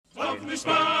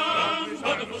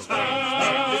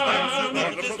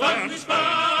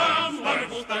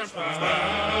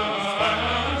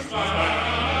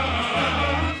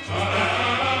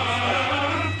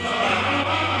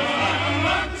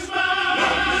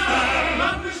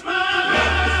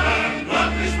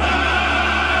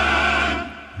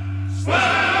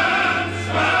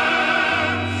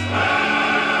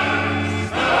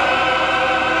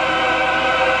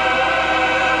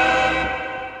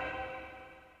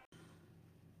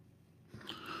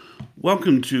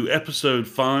Welcome to episode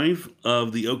 5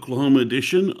 of the Oklahoma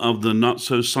edition of the Not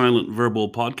So Silent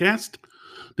Verbal podcast.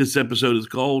 This episode is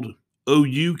called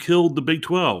OU Killed the Big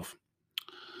 12.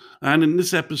 And in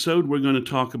this episode, we're going to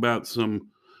talk about some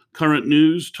current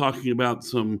news, talking about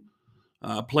some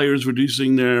players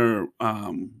reducing their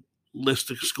list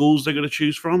of schools they're going to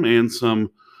choose from, and some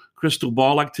crystal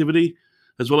ball activity,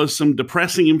 as well as some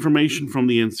depressing information from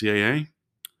the NCAA.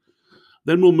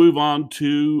 Then we'll move on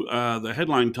to the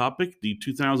headline topic, the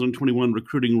 2021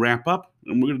 recruiting wrap-up,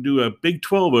 and we're going to do a Big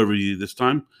 12 overview this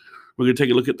time. We're going to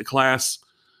take a look at the class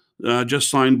just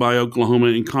signed by Oklahoma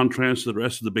in contrast to the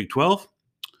rest of the Big 12.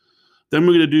 Then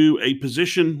we're going to do a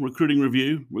position recruiting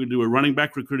review. We're going to do a running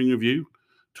back recruiting review,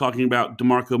 talking about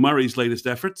DeMarco Murray's latest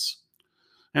efforts.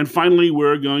 And finally,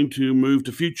 we're going to move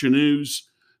to future news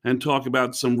and talk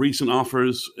about some recent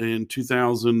offers in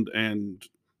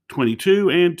 2022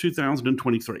 and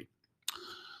 2023.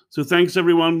 So thanks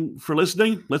everyone for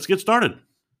listening. Let's get started.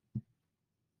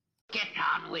 Get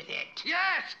on with it.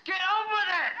 Yes, get on with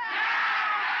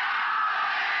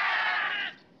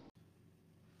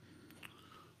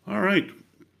it! All right.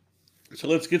 So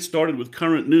let's get started with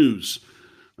current news.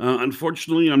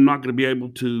 Unfortunately, I'm not going to be able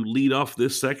to lead off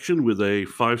this section with a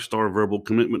 5-star verbal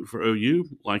commitment for OU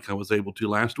like I was able to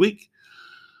last week.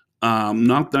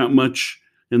 Not that much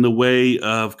in the way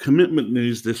of commitment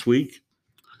news this week.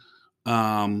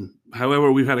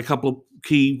 However, we've had a couple of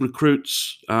key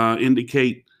recruits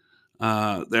indicate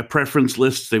their preference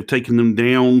lists. They've taken them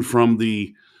down from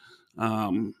the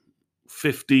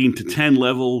 15 to 10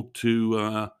 level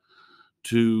to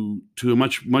a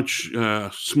much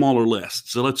smaller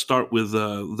list. So let's start with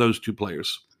those two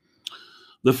players.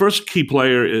 The first key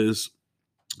player is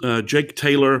Jake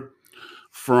Taylor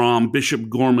from Bishop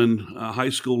Gorman High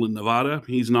School in Nevada.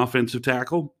 He's an offensive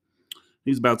tackle.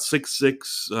 He's about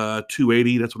 6'6",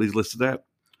 280. That's what he's listed at.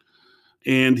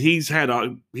 And he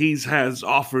has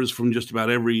offers from just about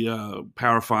every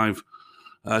Power 5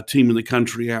 team in the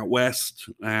country out west,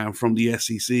 from the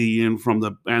SEC and from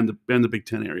the Big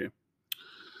Ten area.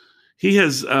 He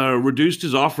has reduced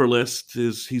his offer list.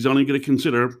 He's only going to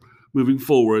consider moving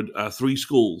forward 3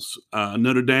 schools: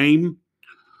 Notre Dame,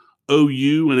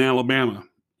 OU, and Alabama.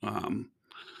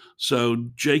 So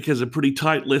Jake has a pretty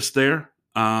tight list there.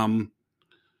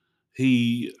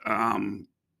 It's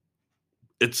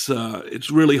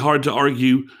really hard to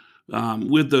argue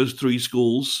with those 3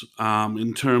 schools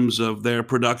in terms of their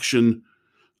production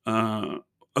of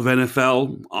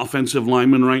NFL offensive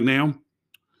linemen right now,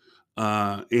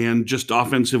 and just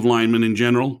offensive linemen in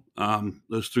general.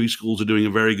 Those 3 schools are doing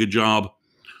a very good job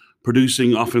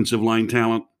producing offensive line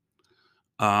talent.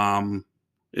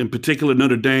 In particular,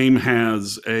 Notre Dame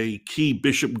has a key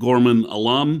Bishop Gorman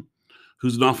alum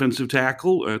who's an offensive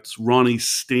tackle. It's Ronnie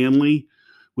Stanley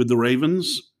with the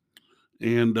Ravens.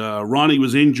 And Ronnie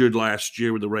was injured last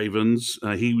year with the Ravens.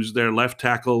 He was their left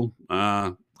tackle,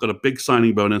 got a big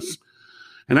signing bonus.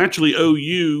 And actually,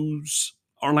 OU's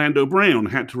Orlando Brown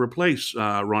had to replace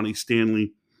Ronnie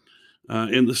Stanley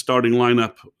in the starting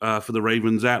lineup for the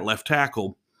Ravens at left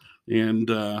tackle. And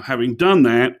having done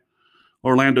that,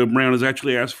 Orlando Brown has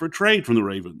actually asked for a trade from the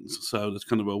Ravens. So that's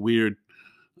kind of a weird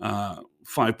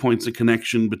 5 points of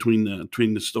connection between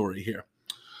the story here.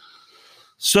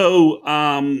 So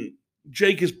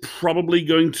Jake is probably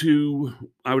going to,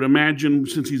 I would imagine,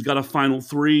 since he's got a final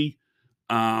 3,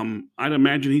 I'd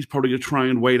imagine he's probably going to try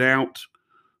and wait out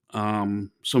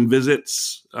some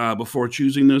visits before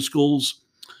choosing those schools.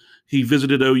 He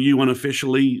visited OU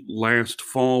unofficially last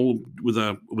fall with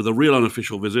a real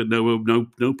unofficial visit. No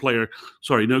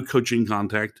coaching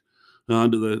contact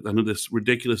under this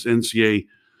ridiculous NCAA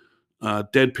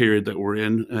dead period that we're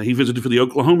in. He visited for the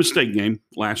Oklahoma State game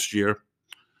last year.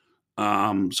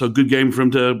 So good game for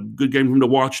him to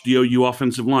watch the OU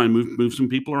offensive line move some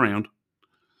people around.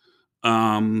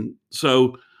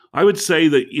 So I would say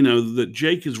that, that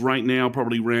Jake is right now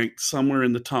probably ranked somewhere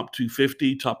in the top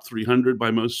 250, top 300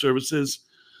 by most services.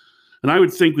 And I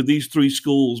would think with these 3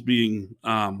 schools being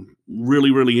really,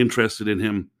 really interested in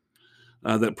him,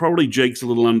 that probably Jake's a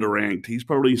little underranked. He's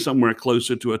probably somewhere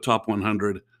closer to a top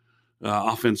 100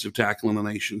 offensive tackle in the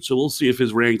nation. So we'll see if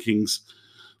his rankings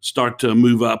start to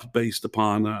move up based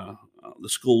upon the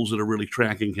schools that are really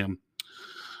tracking him.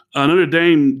 Notre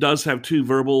Dame does have 2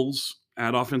 verbals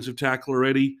at offensive tackle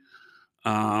already.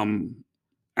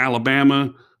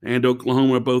 Alabama and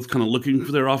Oklahoma are both kind of looking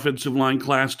for their offensive line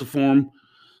class to form.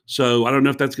 So I don't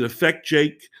know if that's going to affect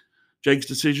Jake's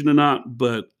decision or not,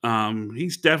 but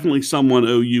he's definitely someone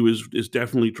OU is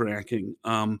definitely tracking.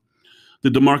 The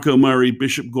DeMarco Murray,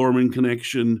 Bishop Gorman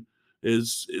connection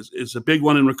is a big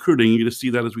one in recruiting. You're going to see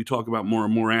that as we talk about more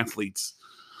and more athletes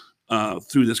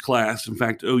through this class. In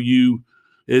fact, OU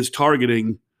is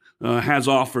targeting, has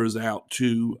offers out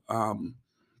to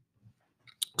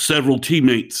several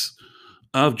teammates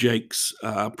of Jake's,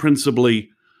 principally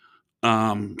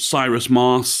Cyrus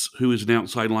Moss, who is an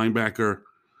outside linebacker,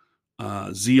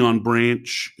 Zion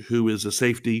Branch, who is a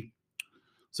safety.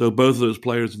 So both of those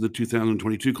players in the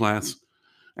 2022 class.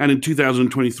 And in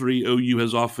 2023, OU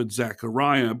has offered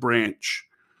Zachariah Branch,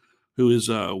 who is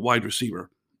a wide receiver.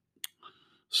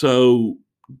 So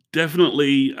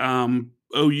definitely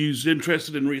OU's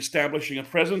interested in reestablishing a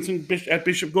presence at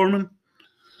Bishop Gorman.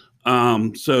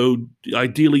 So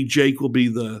ideally, Jake will be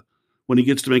when he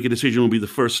gets to make a decision, will be the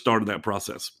first start of that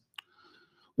process.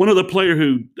 One other player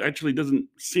who actually doesn't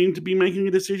seem to be making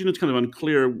a decision, it's kind of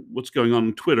unclear what's going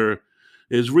on Twitter,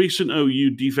 is recent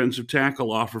OU defensive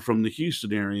tackle offer from the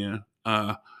Houston area,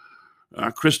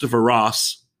 Christopher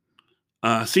Ross.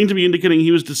 Seemed to be indicating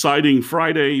he was deciding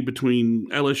Friday between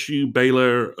LSU,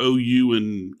 Baylor,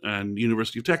 OU, and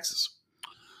University of Texas.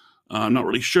 I'm not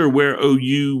really sure where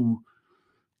OU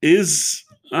is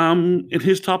in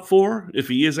his top 4, if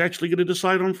he is actually going to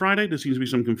decide on Friday. There seems to be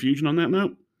some confusion on that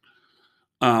note.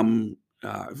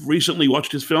 I've recently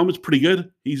watched his film. It's pretty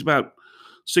good. He's about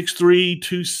 6'3",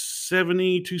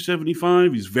 270,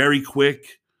 275. He's very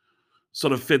quick.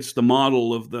 Sort of fits the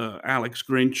model of the Alex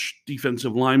Grinch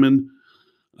defensive lineman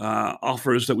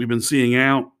offers that we've been seeing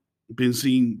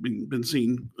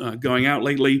going out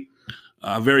lately.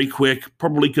 Very quick.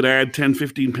 Probably could add 10,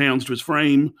 15 pounds to his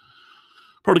frame.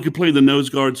 Probably could play the nose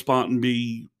guard spot and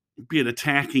be an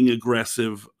attacking,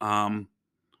 aggressive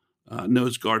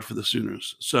nose guard for the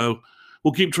Sooners. So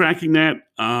we'll keep tracking that.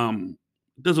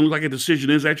 Doesn't look like a decision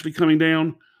is actually coming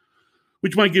down,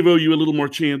 which might give OU a little more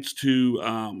chance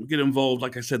to get involved.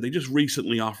 Like I said, they just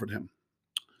recently offered him.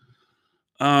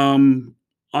 On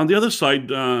the other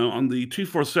side, on the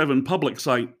 247 public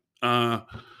site,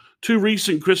 2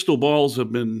 recent crystal balls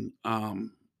have been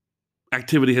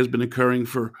activity has been occurring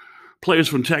for players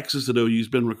from Texas that OU's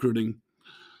been recruiting.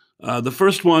 The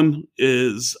first one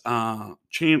is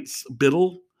Chance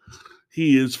Biddle.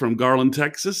 He is from Garland,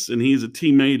 Texas, and he's a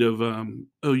teammate of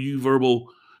OU verbal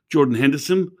Jordan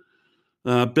Henderson.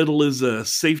 Biddle is a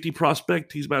safety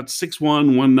prospect. He's about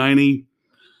 6'1", 190,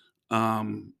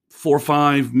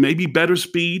 4'5", maybe better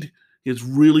speed. He has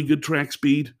really good track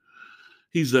speed.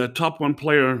 He's a top 100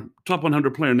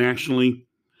 player nationally,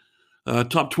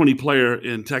 top 20 player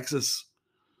in Texas.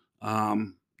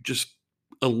 Just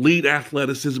elite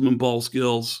athleticism and ball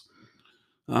skills.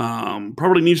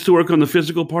 Probably needs to work on the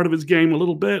physical part of his game a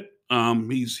little bit.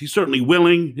 He's certainly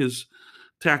willing. His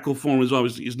tackle form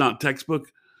is not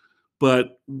textbook.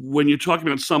 But when you're talking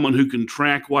about someone who can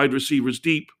track wide receivers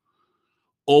deep,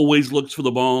 always looks for the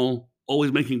ball,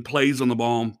 always making plays on the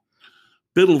ball,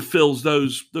 Biddle fills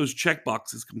those check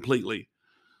boxes completely.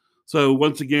 So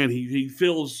once again, he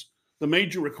fills the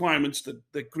major requirements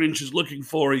that Grinch is looking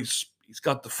for. He's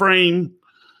got the frame,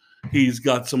 he's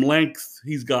got some length,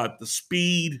 he's got the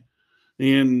speed,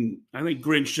 and I think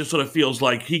Grinch just sort of feels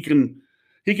like he can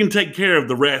take care of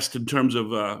the rest in terms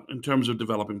of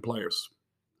developing players.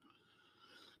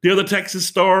 The other Texas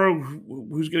star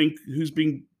who's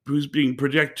being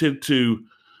projected to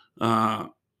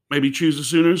maybe choose the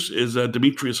Sooners is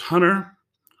Demetrius Hunter.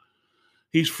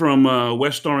 He's from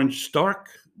West Orange Stark,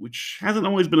 which hasn't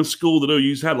always been a school that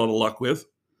OU's had a lot of luck with.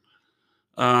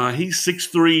 He's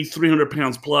 6'3", 300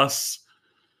 pounds plus.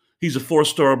 He's a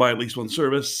 4-star by at least one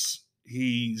service.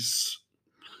 He's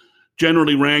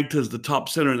generally ranked as the top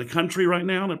center in the country right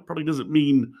now. That probably doesn't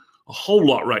mean a whole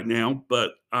lot right now,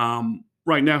 but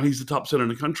right now he's the top center in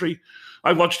the country.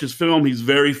 I've watched his film. He's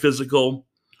very physical.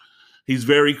 He's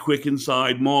very quick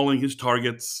inside, mauling his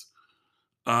targets.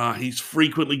 He's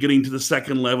frequently getting to the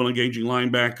second level, engaging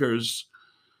linebackers.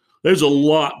 There's a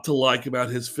lot to like about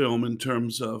his film in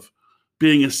terms of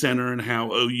being a center and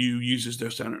how OU uses their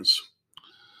centers.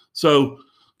 So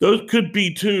those could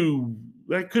be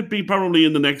probably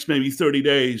in the next maybe 30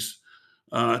 days,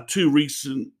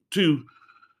 two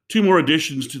more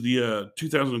additions to the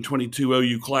 2022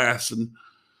 OU class, and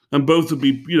both would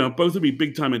be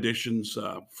big time additions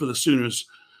for the Sooners.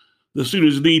 the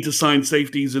Sooners need to sign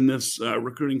safeties in this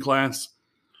recruiting class.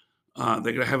 They're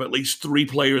going to have at least 3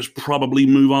 players probably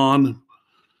move on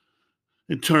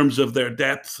in terms of their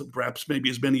depth, perhaps maybe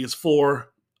as many as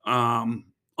 4 on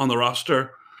the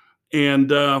roster. And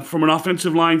from an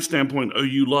offensive line standpoint,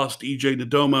 OU lost E.J.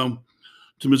 Nadomo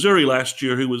to Missouri last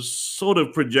year, who was sort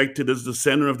of projected as the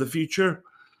center of the future.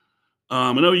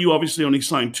 And OU obviously only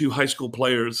signed 2 high school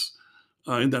players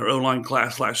in their O-line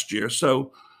class last year.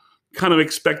 So kind of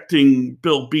expecting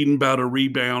Bill Bedenbaugh to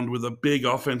rebound with a big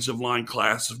offensive line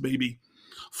class of maybe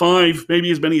 5,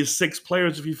 maybe as many as 6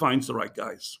 players if he finds the right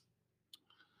guys.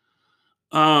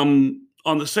 On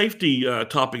the safety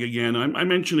topic again, I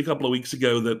mentioned a couple of weeks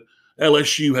ago that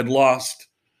LSU had lost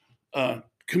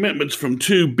commitments from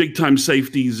 2 big-time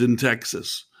safeties in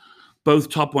Texas, both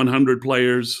top 100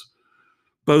 players,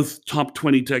 both top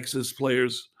 20 Texas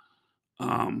players.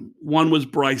 One was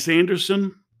Bryce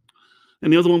Anderson,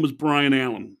 and the other one was Brian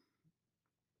Allen.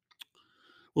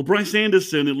 Well, Bryce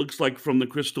Anderson, it looks like from the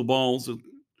crystal balls of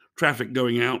traffic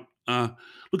going out,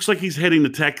 looks like he's heading to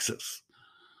Texas.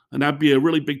 And that'd be a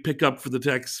really big pickup for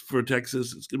Texas.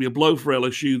 It's going to be a blow for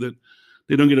LSU that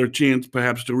they don't get a chance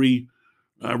perhaps to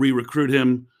re-recruit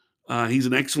him. He's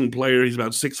an excellent player. He's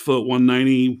about 6 foot,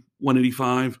 190,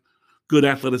 185, good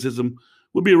athleticism.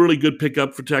 Would be a really good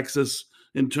pickup for Texas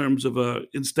in terms of a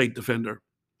in-state defender.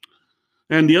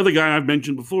 And the other guy I've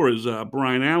mentioned before is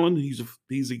Brian Allen. He's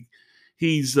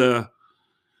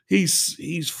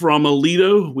from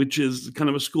Aledo, which is kind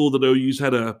of a school that OU's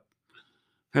had a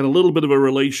little bit of a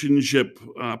relationship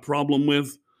problem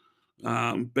with,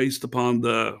 based upon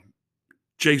the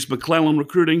Chase McClellan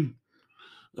recruiting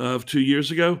of 2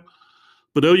 years ago.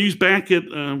 But OU's back at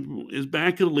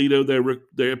Aledo.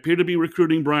 They appear to be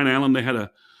recruiting Brian Allen. They had a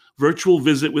virtual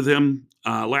visit with him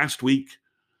last week.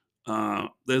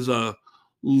 There's a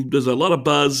lot of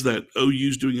buzz that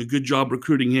OU's doing a good job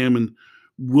recruiting him and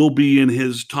will be in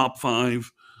his top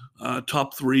 5,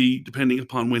 top 3, depending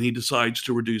upon when he decides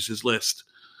to reduce his list.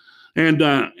 And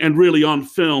really on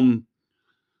film,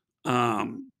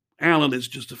 Allen is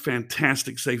just a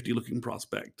fantastic safety-looking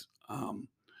prospect.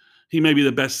 He may be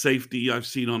the best safety I've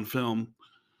seen on film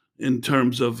in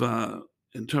terms of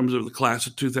the class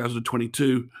of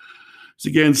 2022. It's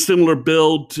again similar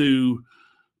build to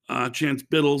Chance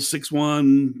Biddle,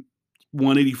 6'1",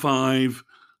 185,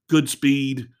 good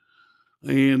speed,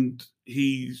 and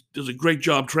he does a great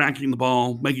job tracking the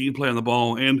ball, making a play on the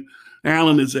ball. And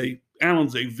Allen's a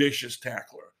vicious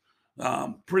tackler.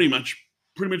 Pretty much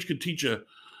could teach a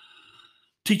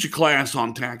class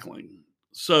on tackling.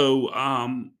 So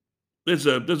there's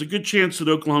a good chance that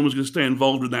Oklahoma's going to stay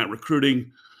involved in that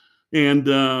recruiting, and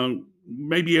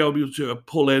maybe I'll be able to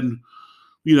pull in,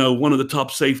 one of the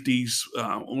top safeties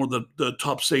or the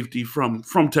top safety from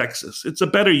Texas. It's a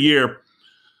better year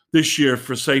this year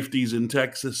for safeties in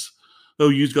Texas.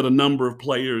 OU's got a number of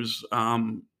players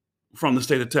from the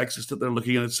state of Texas that they're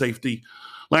looking at safety.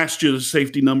 Last year, the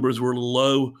safety numbers were a little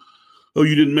low.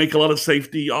 OU didn't make a lot of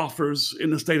safety offers in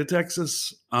the state of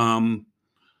Texas. And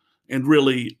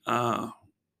really,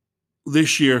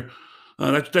 this year,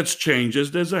 that's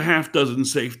changed. There's a half dozen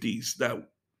safeties that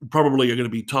probably are going to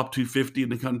be top 250 in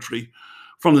the country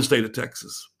from the state of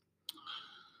Texas.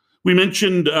 We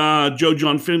mentioned Joe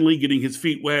John Finley getting his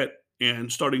feet wet and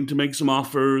starting to make some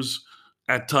offers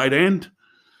at tight end.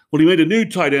 Well, he made a new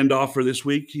tight end offer this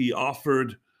week. He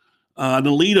offered an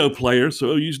Aledo player.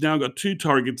 So OU's now got 2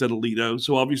 targets at Aledo.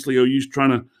 So obviously OU's trying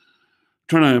to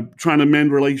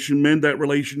mend that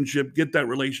relationship, get that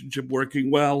relationship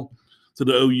working well so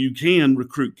that OU can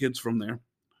recruit kids from there.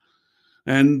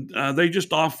 And they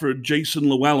just offered Jason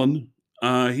Llewellyn.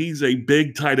 He's a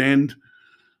big tight end,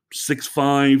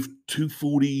 6'5",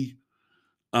 240.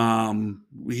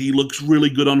 He looks really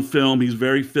good on film. He's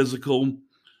very physical.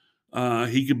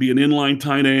 He could be an inline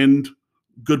tight end,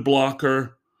 good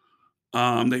blocker.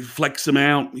 They flex him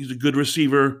out. He's a good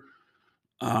receiver.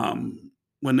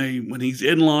 When he's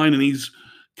in line and he's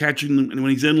catching them, and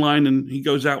when he's in line and he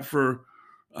goes out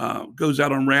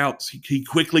on routes, he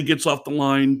quickly gets off the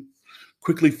line,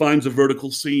 quickly finds a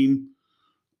vertical seam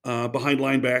behind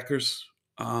linebackers.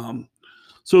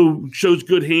 So shows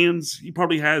good hands. He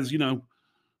probably has, he's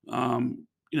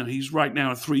right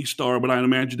now a 3-star, but I'd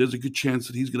imagine there's a good chance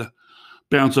that he's going to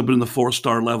bounce up in the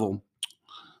 4-star level.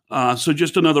 So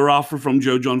just another offer from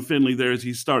Joe John Finley there as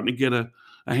he's starting to get a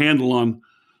handle on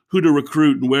who to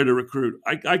recruit and where to recruit.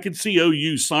 I could see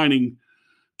OU signing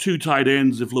 2 tight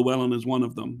ends if Llewellyn is one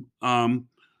of them,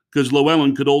 because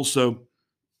Llewellyn could also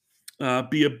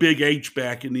be a big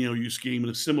H-back in the OU scheme in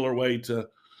a similar way to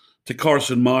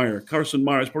Carson Meyer. Carson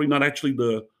Meyer is probably not actually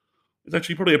it's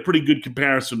actually probably a pretty good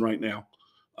comparison right now.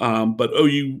 But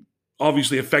OU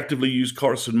obviously effectively used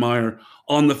Carson Meyer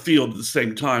on the field at the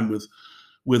same time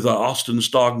with Austin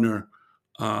Stogner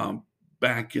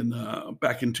back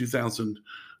in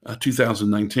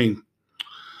 2019.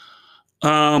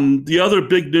 The other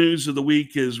big news of the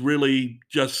week is really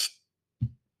just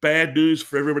bad news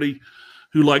for everybody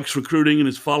who likes recruiting and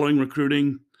is following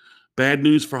recruiting. Bad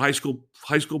news for high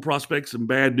school prospects and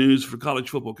bad news for college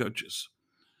football coaches.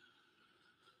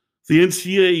 The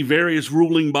NCAA various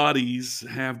ruling bodies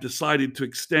have decided to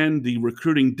extend the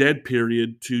recruiting dead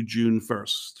period to June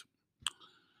 1st.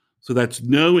 So that's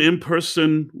no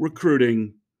in-person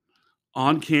recruiting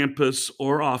on campus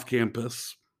or off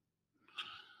campus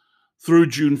through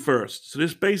June 1st. So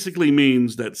this basically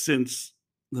means that since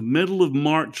the middle of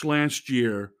March last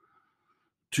year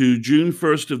to June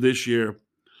 1st of this year,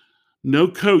 no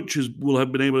coaches will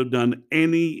have been able to have done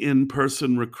any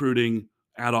in-person recruiting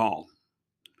at all.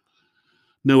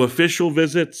 No official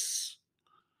visits,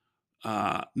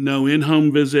 no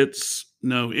in-home visits,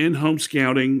 no in-home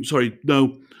scouting.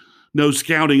 No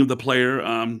scouting of the player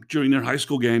during their high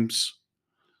school games.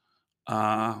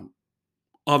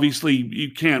 Obviously,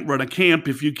 you can't run a camp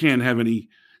if you can't have any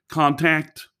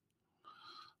contact.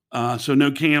 So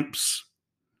no camps.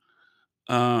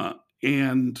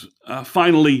 And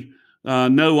finally,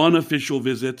 no unofficial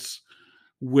visits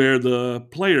where the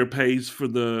player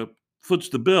foots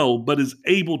the bill, but is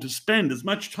able to spend as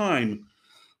much time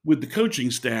with the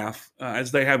coaching staff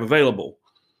as they have available.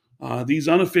 These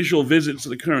unofficial visits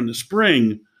that occur in the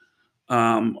spring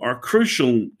are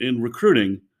crucial in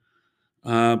recruiting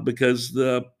because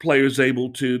the player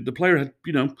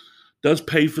does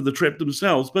pay for the trip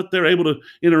themselves, but they're able to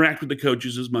interact with the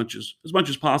coaches as much as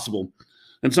possible.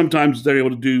 And sometimes they're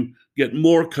able to get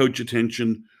more coach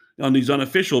attention on these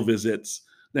unofficial visits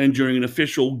than during an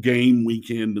official game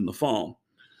weekend in the fall.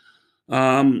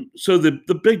 So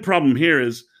the big problem here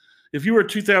is if you were a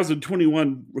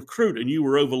 2021 recruit and you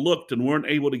were overlooked and weren't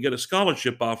able to get a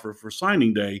scholarship offer for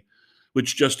signing day,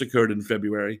 which just occurred in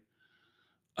February,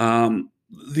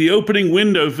 the opening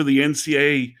window for the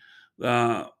NCAA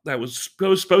that was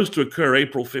supposed to occur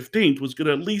April 15th was going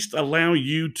to at least allow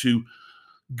you to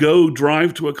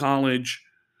drive to a college,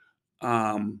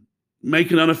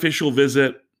 make an unofficial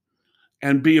visit,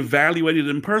 and be evaluated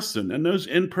in person. And those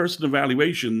in-person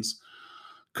evaluations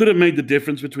could have made the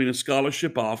difference between a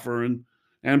scholarship offer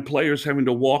and players having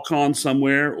to walk on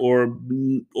somewhere or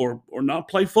not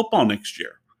play football next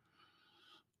year,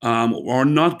 or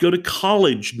not go to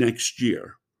college next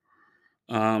year.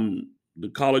 The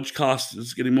college cost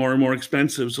is getting more and more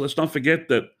expensive, so let's not forget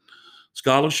that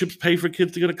scholarships pay for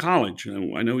kids to go to college.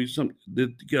 I know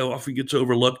often gets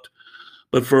overlooked,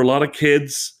 but for a lot of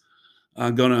kids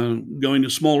going to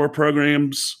smaller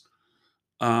programs,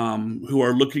 who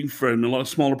are and a lot of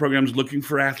smaller programs looking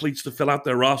for athletes to fill out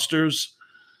their rosters,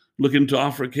 looking to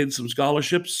offer kids some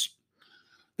scholarships,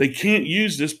 they can't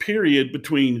use this period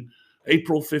between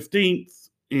April 15th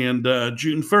and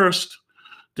June 1st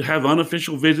to have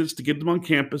unofficial visits to get them on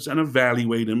campus and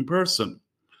evaluate in person.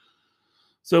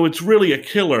 So it's really a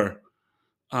killer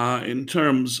in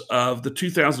terms of the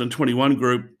 2021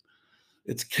 group.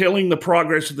 It's killing the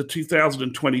progress of the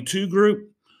 2022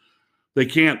 group. They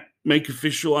can't make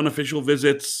unofficial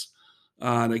visits.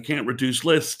 They can't reduce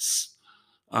lists.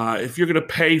 If you're going to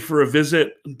pay for a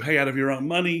visit and pay out of your own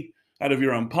money, out of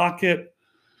your own pocket,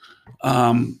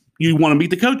 you want to meet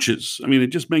the coaches. I mean, it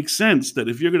just makes sense that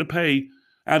if you're going to pay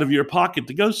out of your pocket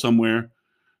to go somewhere,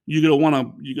 you're going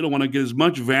to want to get as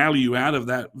much value out of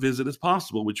that visit as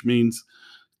possible, which means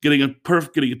getting a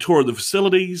tour of the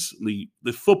facilities,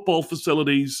 the football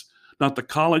facilities, not the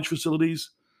college facilities.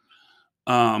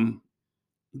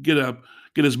 Get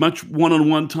as much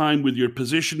one-on-one time with your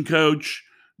position coach.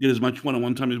 Get as much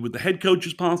one-on-one time with the head coach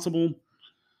as possible.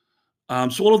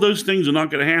 So all of those things are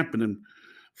not going to happen. And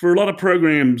for a lot of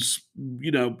programs,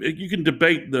 you can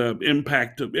debate the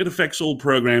impact it affects all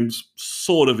programs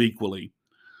sort of equally.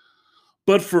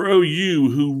 But for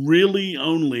OU, who really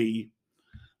only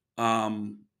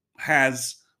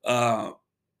has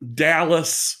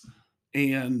Dallas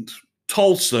and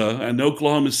Tulsa and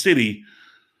Oklahoma City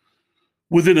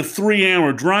within a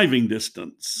 3-hour driving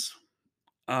distance,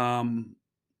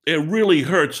 it really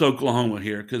hurts Oklahoma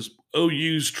here because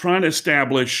OU's trying to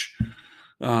establish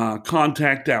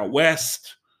contact out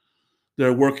west.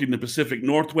 They're working the Pacific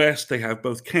Northwest. They have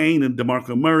both Kane and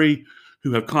DeMarco Murray,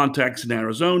 who have contacts in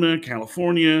Arizona,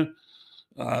 California,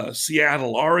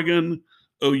 Seattle, Oregon.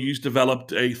 OU's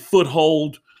developed a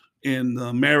foothold in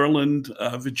the Maryland,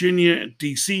 Virginia,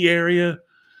 D.C. area.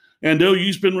 And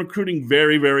OU's been recruiting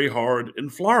very, very hard in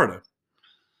Florida.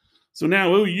 So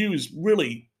now OU is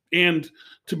really And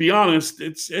to be honest,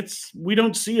 we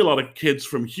don't see a lot of kids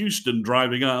from Houston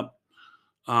driving up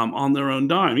on their own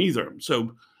dime either.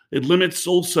 So it limits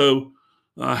also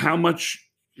how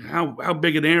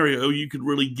big an area you could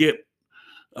really get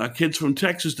kids from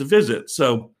Texas to visit.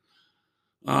 So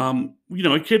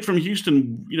a kid from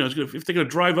Houston, if they're going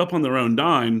to drive up on their own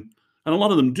dime, and a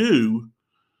lot of them do,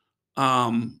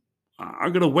 are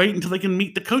going to wait until they can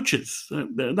meet the coaches.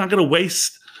 They're not going to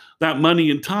waste that money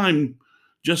and time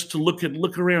just to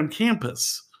look around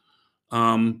campus.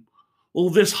 All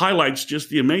this highlights just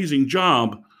the amazing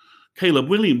job Caleb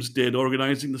Williams did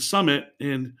organizing the summit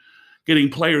and getting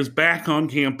players back on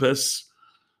campus,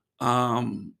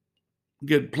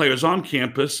 get players on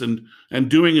campus and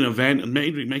doing an event and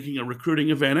maybe making a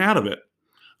recruiting event out of it.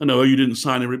 I know you didn't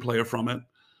sign every player from it,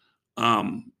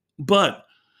 but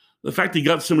the fact he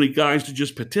got so many guys to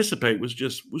just participate was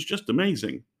just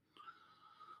amazing.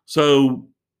 So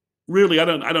really, I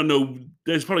don't know.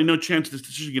 There's probably no chance of this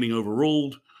decision getting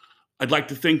overruled. I'd like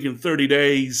to think in 30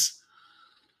 days,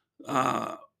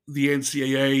 the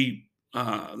NCAA,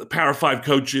 the Power 5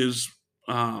 coaches,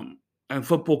 and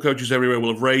football coaches everywhere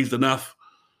will have raised enough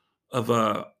of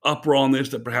a uproar on this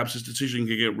that perhaps this decision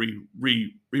can get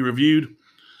re-reviewed.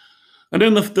 And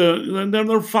then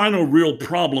the final real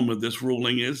problem with this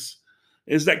ruling is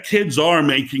that kids are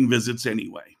making visits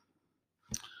anyway.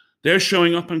 They're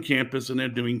showing up on campus and they're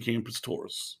doing campus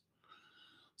tours.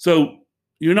 So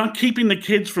you're not keeping the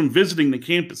kids from visiting the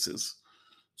campuses.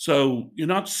 So you're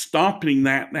not stopping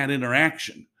that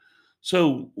interaction.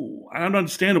 So I don't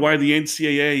understand why the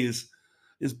NCAA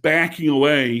is backing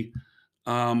away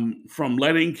from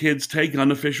letting kids take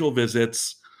unofficial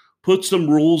visits, put some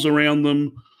rules around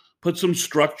them, put some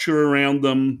structure around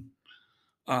them,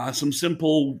 some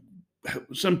simple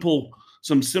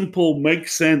make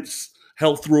sense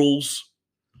health rules,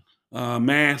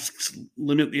 masks,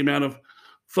 limit the amount of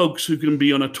folks who can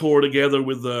be on a tour together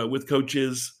with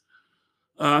coaches.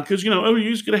 Because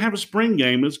OU's going to have a spring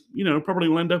game. Is probably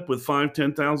will end up with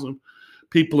 5,000-10,000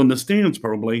 people in the stands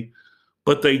probably,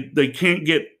 but they can't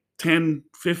get 10,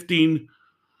 15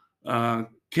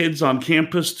 kids on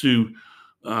campus to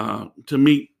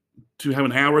meet to have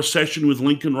an hour session with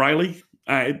Lincoln Riley.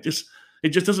 It just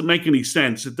doesn't make any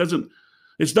sense.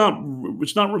 It's not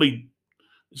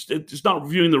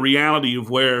viewing the reality of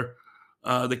where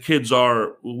the kids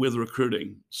are with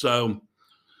recruiting. So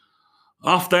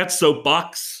off that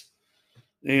soapbox,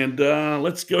 and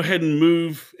let's go ahead and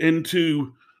move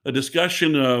into a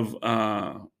discussion of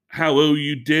how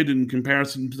OU did in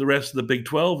comparison to the rest of the Big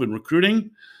 12 in recruiting,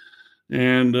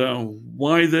 and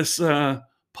why this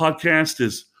podcast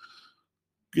is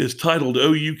titled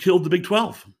 "OU Killed the Big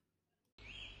 12."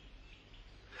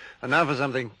 And now for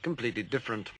something completely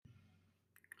different.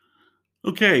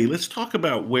 Okay, let's talk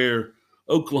about where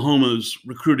Oklahoma's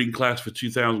recruiting class for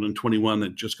 2021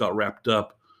 that just got wrapped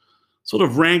up sort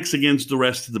of ranks against the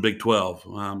rest of the Big 12.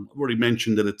 I've already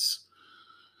mentioned that it's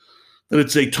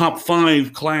a top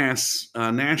 5 class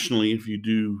nationally if you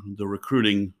do the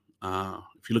recruiting.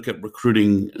 If you look at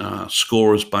recruiting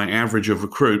scores by average of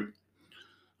recruit,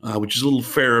 which is a little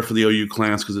fairer for the OU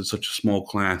class because it's such a small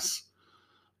class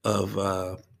of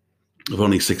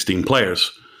only 16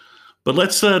 players. But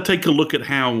let's take a look at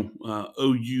how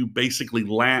OU basically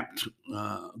lapped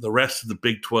the rest of the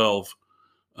Big 12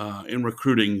 in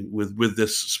recruiting with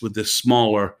this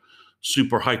smaller,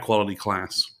 super high quality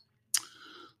class.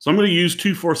 So I'm going to use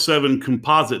 247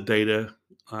 composite data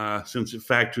since it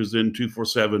factors in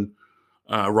 247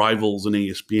 rivals and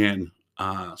ESPN,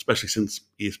 especially since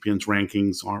ESPN's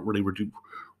rankings aren't really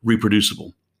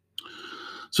reproducible.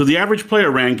 So the average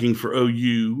player ranking for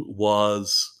OU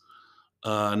was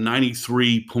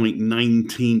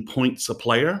 93.19 points a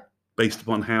player based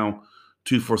upon how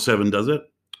 247 does it.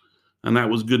 And that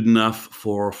was good enough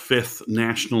for 5th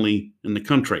nationally in the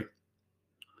country.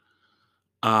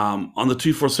 On the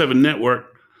 247 network,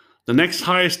 the next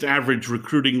highest average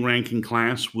recruiting ranking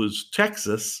class was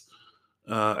Texas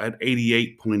at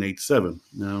 88.87.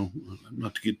 Now,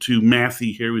 not to get too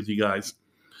mathy here with you guys,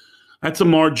 that's a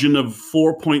margin of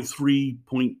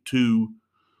 4.3.2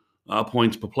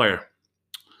 points per player.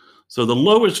 So the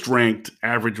lowest ranked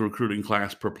average recruiting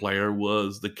class per player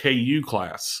was the KU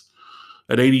class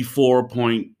at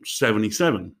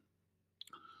 84.77.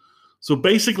 So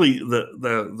basically,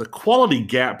 the quality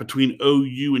gap between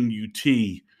OU and UT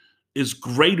is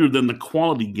greater than the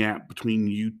quality gap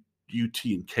between UT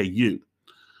and KU.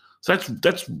 So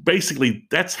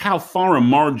that's how far a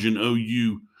margin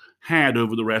OU had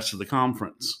over the rest of the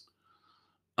conference.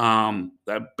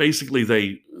 That basically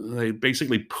they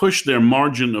basically pushed their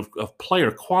margin of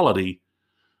player quality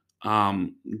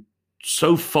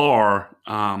so far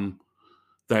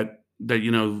that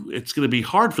it's going to be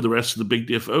hard for the rest of the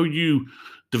Big if OU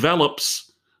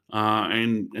develops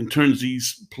and turns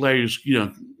these players,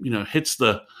 hits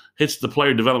the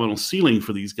player developmental ceiling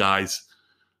for these guys.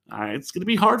 It's going to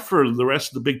be hard for the rest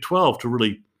of the Big 12 to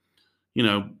really,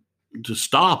 to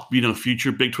stop,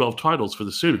 future Big 12 titles for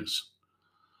the Sooners.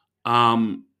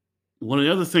 One of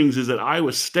the other things is that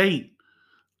Iowa State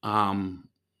had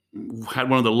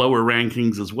one of the lower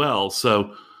rankings as well.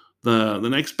 So the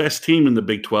next best team in the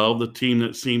Big 12, the team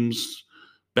that seems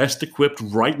best equipped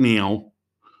right now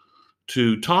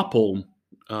to topple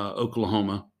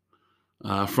Oklahoma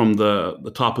from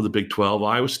the top of the Big 12,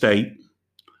 Iowa State.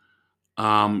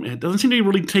 It doesn't seem to be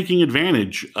really taking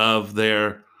advantage of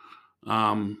their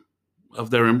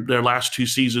last two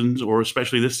seasons, or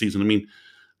especially this season. I mean,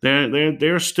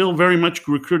 they're still very much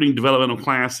recruiting developmental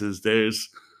classes.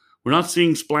 We're not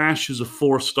seeing splashes of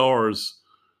 4 stars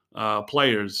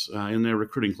players in their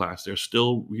recruiting class. They're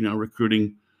still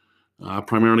recruiting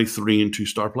primarily 3 and 2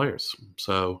 star players.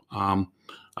 So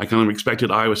I kind of expected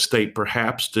Iowa State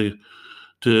perhaps to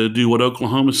do what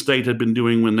Oklahoma State had been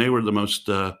doing when they were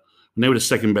the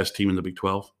second best team in the Big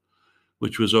 12,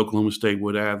 which was Oklahoma State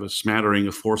would have a smattering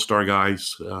of 4-star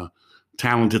guys,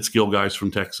 talented skill guys from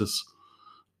Texas,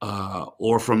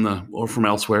 or from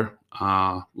elsewhere,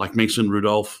 like Mason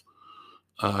Rudolph,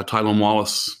 Tylan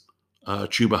Wallace,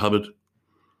 Chuba Hubbard.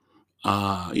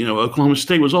 Oklahoma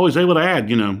State was always able to add,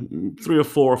 3 or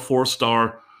 4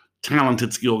 4-star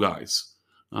talented skill guys.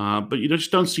 But you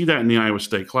just don't see that in the Iowa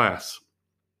State class.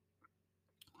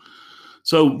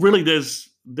 So really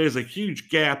there's a huge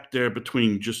gap there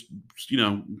between just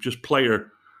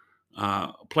player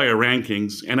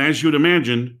rankings. And as you would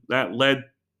imagine, that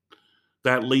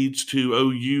leads to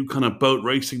OU kind of boat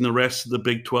racing the rest of the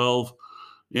Big 12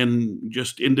 in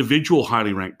just individual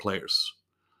highly ranked players.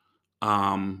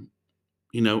 OU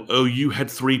had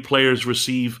 3 players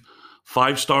receive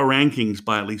 5-star rankings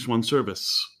by at least one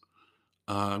service.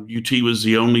 UT was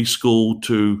the only school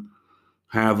to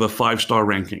have a 5-star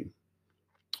ranking.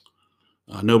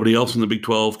 Nobody else in the Big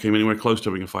 12 came anywhere close to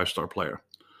having a 5-star player.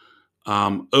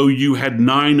 OU had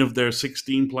 9 of their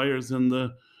 16 players in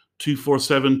the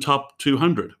 247 top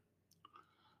 200.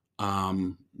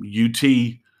 UT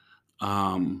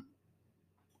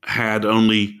had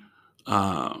only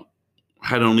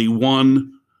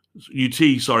one.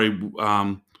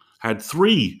 Had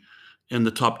 3 in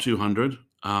the top 200.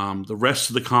 The rest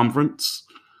of the conference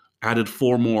added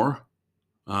 4 more.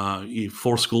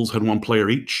 4 schools had 1 player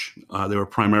each. They were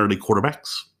primarily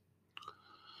quarterbacks.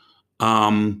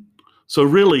 So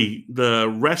really, the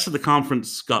rest of the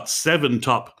conference got 7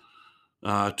 top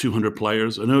 200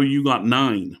 players, and OU got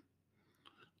 9.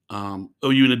 OU,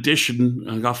 in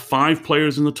addition, got 5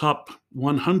 players in the top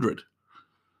 100.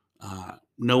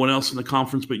 No one else in the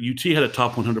conference but UT had a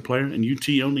top 100 player, and UT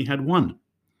only had 1.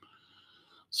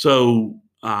 So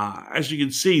as you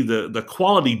can see, the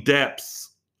quality depth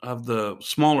of the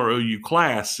smaller OU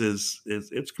class is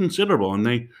considerable, and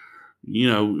they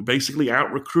basically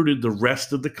out-recruited the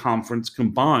rest of the conference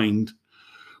combined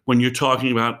when you're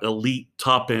talking about elite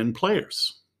top-end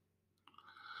players.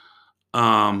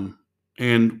 And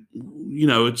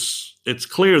it's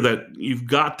clear that you've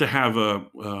got to have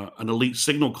an elite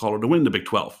signal caller to win the Big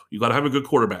 12. You've got to have a good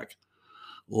quarterback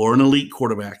or an elite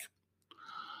quarterback.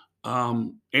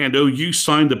 And OU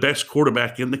signed the best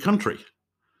quarterback in the country.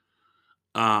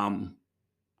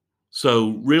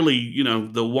 So really,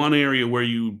 the one area where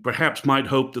you perhaps might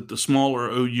hope that the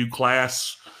smaller OU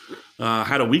class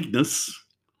had a weakness,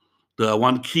 the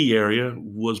one key area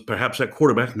was perhaps at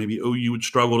quarterback. Maybe OU would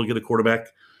struggle to get a quarterback.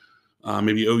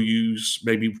 Maybe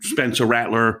Spencer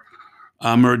Rattler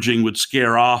merging would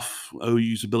scare off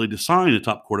OU's ability to sign a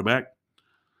top quarterback.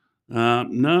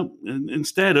 No,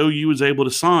 instead, OU was able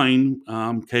to sign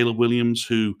Caleb Williams,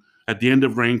 who at the end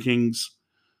of the rankings,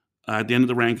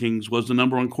 was the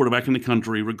number 1 quarterback in the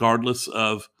country, regardless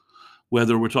of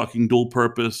whether we're talking dual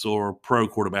purpose or pro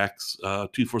quarterbacks.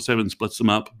 247 splits them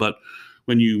up. But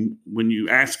when you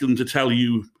ask them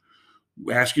to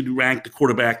ask you to rank the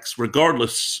quarterbacks,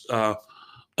 regardless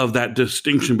of that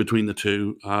distinction between the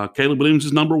two, Caleb Williams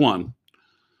is number 1.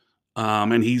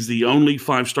 And he's the only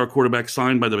 5-star quarterback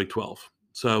signed by the Big 12.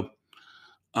 So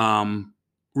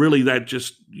really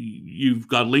you've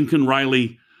got Lincoln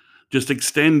Riley just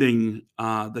extending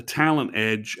the talent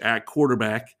edge at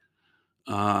quarterback,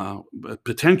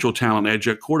 potential talent edge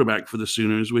at quarterback for the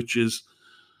Sooners, which is,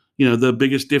 the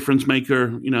biggest difference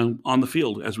maker, on the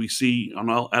field, as we see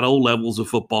at all levels of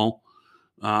football,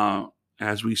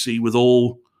 as we see with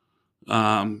all,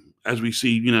 as we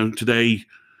see, today,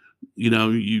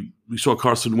 we saw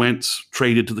Carson Wentz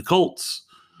traded to the Colts.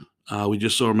 We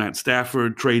just saw Matt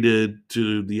Stafford traded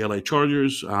to the LA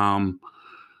Chargers.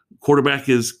 Quarterback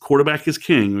is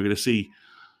king. We're going to see,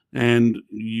 we're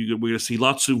going to see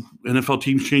lots of NFL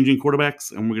teams changing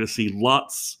quarterbacks, and we're going to see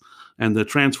lots. And the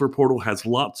transfer portal has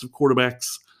lots of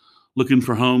quarterbacks looking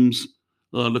for homes,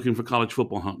 looking for college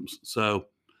football homes. So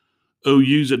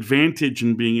OU's advantage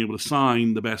in being able to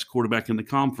sign the best quarterback in the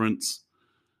conference,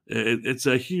 it's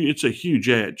a huge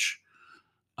edge.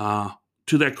 To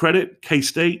their credit,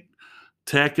 K-State,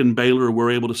 Tech, and Baylor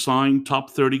were able to sign top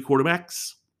 30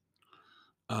 quarterbacks.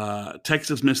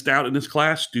 Texas missed out in this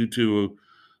class due to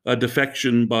a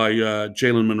defection by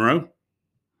Jalen Monroe.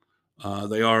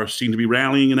 They seem to be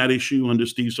rallying in that issue under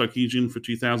Steve Sarkisian for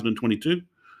 2022.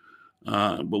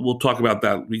 But we'll talk about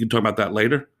that. We can talk about that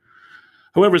later.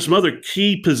 However, some other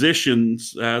key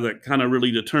positions that kind of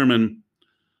really determine,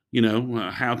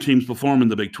 how teams perform in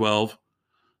the Big 12.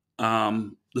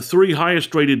 The three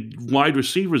highest rated wide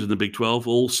receivers in the Big 12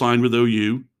 all signed with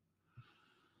OU.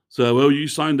 So OU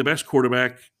signed the best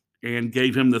quarterback and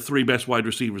gave him the three best wide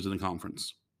receivers in the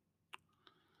conference.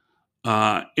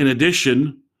 In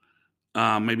addition,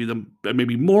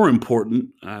 maybe more important,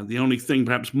 the only thing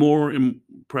perhaps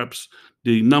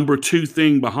the number two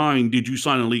thing behind did you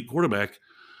sign an elite quarterback,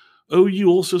 OU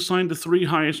also signed the three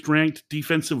highest ranked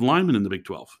defensive linemen in the Big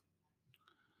 12.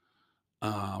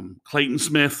 Clayton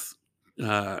Smith,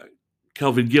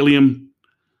 Kelvin Gilliam,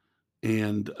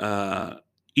 and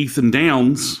Ethan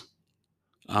Downs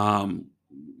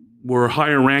were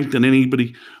higher ranked than any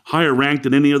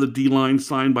other D-line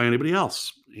signed by anybody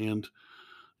else. And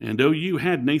OU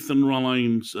had Nathan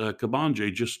Rawlings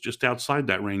Kabanje just outside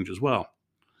that range as well.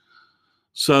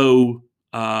 So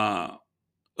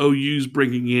OU's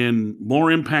bringing in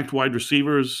more impact wide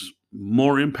receivers,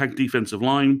 more impact defensive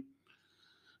line.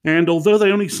 And although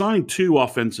they only signed two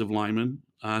offensive linemen,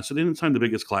 so they didn't sign the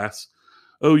biggest class,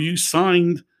 OU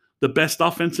signed the best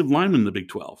offensive lineman in the Big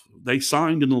 12. They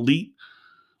signed an elite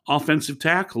offensive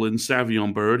tackle in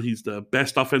Savion Byrd. He's the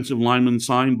best offensive lineman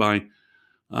signed by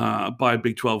a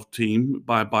Big 12 team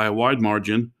by a wide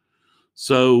margin.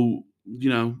 So,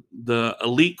 the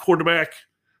elite quarterback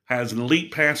has an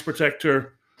elite pass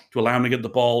protector to allow him to get the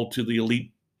ball to the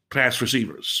elite pass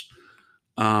receivers.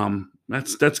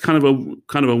 That's kind of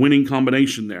a winning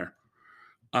combination there.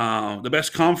 The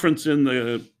best conference in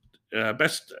the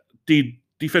best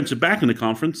defensive back in the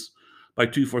conference by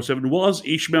 247 was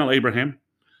Ishmael Abraham.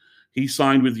 He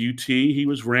signed with UT. He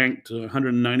was ranked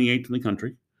 198th in the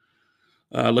country.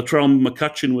 Latrell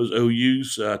McCutcheon was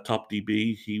OU's top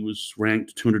DB. He was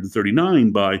ranked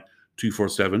 239 by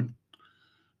 247.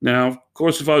 Now, of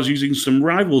course, if I was using some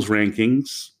rivals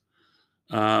rankings,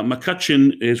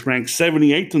 McCutcheon is ranked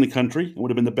 78th in the country. It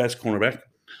would have been the best cornerback.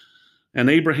 And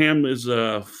Abraham is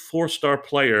a four-star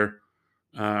player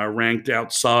ranked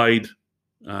outside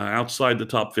the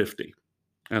top 50.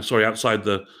 Outside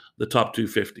the top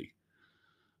 250.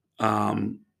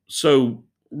 So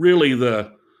really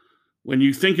when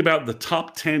you think about the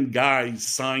top 10 guys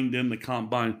signed in the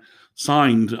combine,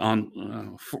 signed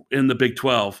on in the Big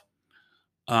 12,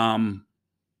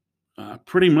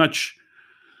 pretty much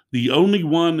the only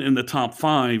one in the top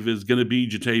 5 is going to be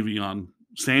Ja'Tavion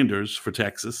Sanders for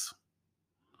Texas.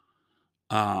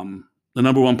 The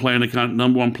number one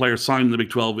player signed in the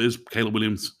Big 12 is Caleb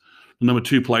Williams. The number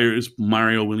 2 player is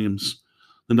Mario Williams.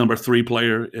 The number 3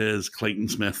 player is Clayton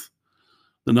Smith.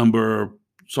 The number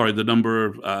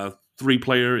 3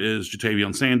 player is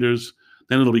Ja'Tavion Sanders.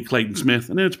 Then it'll be Clayton Smith,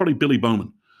 and then it's probably Billy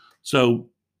Bowman. So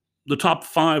the top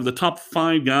five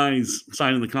guys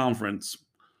signed in the conference,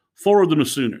 4 of them are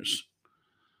Sooners.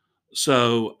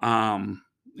 So, and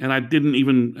I didn't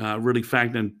even really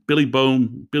factor in Billy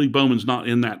Bowman's not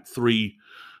in that 3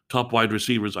 top wide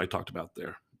receivers I talked about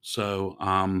there. So,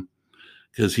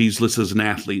 because he's listed as an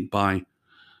athlete by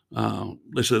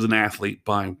most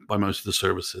of the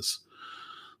services.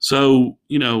 So,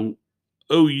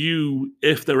 OU,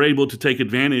 if they're able to take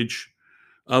advantage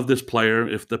of this player,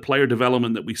 if the player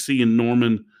development that we see in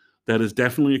Norman that has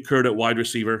definitely occurred at wide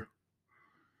receiver,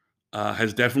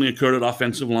 has definitely occurred at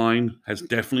offensive line, has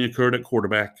definitely occurred at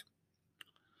quarterback,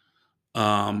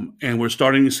 and we're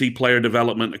starting to see player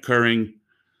development occurring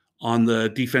on the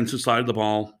defensive side of the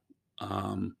ball.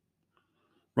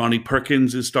 Ronnie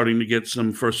Perkins is starting to get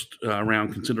some first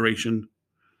round consideration.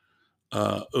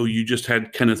 OU just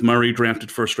had Kenneth Murray drafted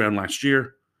first round last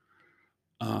year.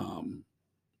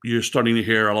 You're starting to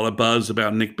hear a lot of buzz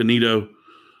about Nick Benito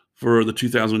for the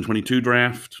 2022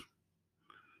 draft,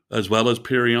 as well as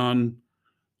Perion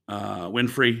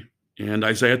Winfrey and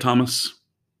Isaiah Thomas.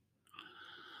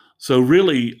 So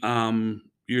really,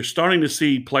 you're starting to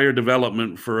see player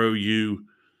development for OU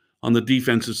on the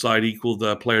defensive side equal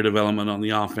the player development on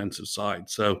the offensive side.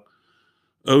 So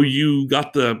OU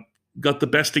got the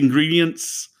best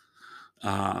ingredients.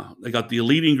 They got the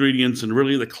elite ingredients, and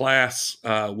really the class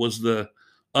was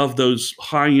of those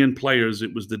high-end players,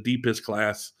 it was the deepest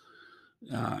class,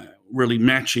 really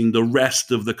matching the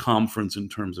rest of the conference in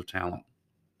terms of talent.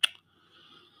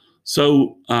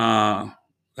 So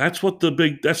that's what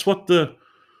the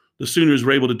Sooners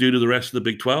were able to do to the rest of the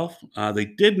Big 12. They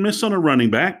did miss on a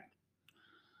running back.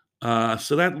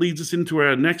 So that leads us into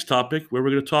our next topic, where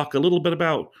we're going to talk a little bit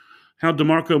about how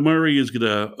DeMarco Murray is going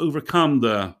to overcome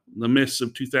the miss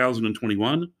of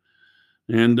 2021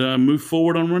 and move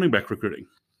forward on running back recruiting.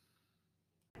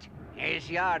 Is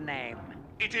your name?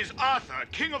 It is Arthur,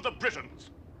 King of the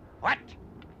Britons, What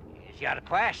is your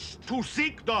quest? to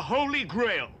seek the Holy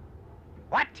Grail.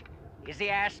 What is the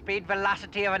airspeed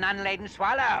velocity of an unladen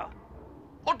swallow?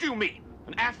 What do you mean?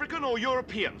 An African or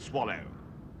European swallow?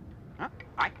 Huh?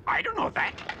 I don't know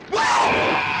that.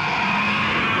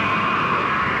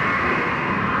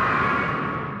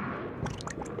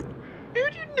 Who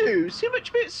do you know so much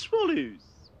about swallows?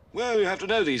 Well, you have to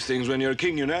know these things when you're a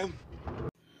king, you know.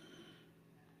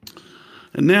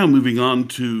 And now moving on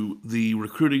to the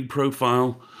recruiting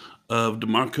profile of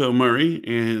DeMarco Murray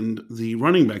and the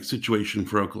running back situation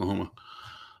for Oklahoma.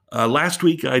 Last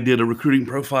week, I did a recruiting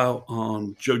profile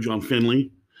on Joe John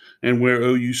Finley and where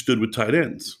OU stood with tight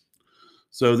ends.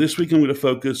 So this week, I'm going to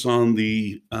focus on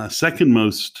the second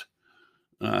newest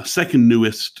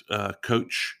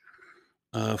coach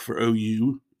for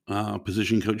OU,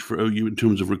 position coach for OU in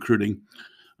terms of recruiting,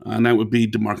 and that would be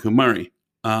DeMarco Murray.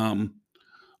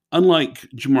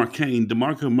 Unlike Jamar Cain,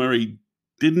 DeMarco Murray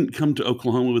didn't come to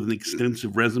Oklahoma with an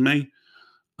extensive resume.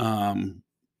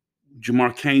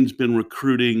 Jamar Cain's been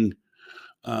recruiting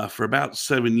for about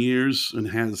 7 years and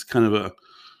has kind of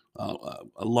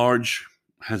a long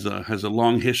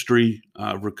history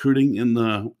recruiting in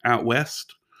the out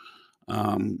west.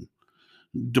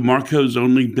 DeMarco's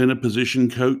only been a position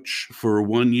coach for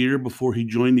 1 year before he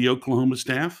joined the Oklahoma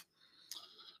staff.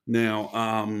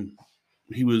 Now,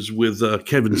 he was with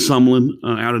Kevin Sumlin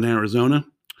out in Arizona.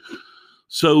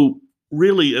 So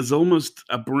really, as almost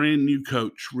a brand new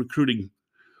coach recruiting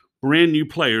brand new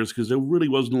players, because there really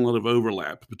wasn't a lot of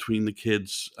overlap between the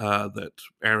kids that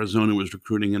Arizona was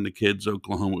recruiting and the kids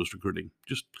Oklahoma was recruiting.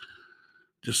 Just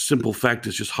simple fact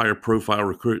is just higher profile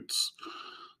recruits.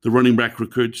 The running back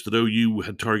recruits that OU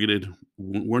had targeted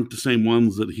weren't the same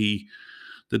ones that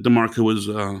DeMarco was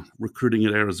recruiting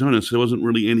at Arizona. So there wasn't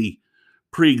really any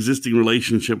pre-existing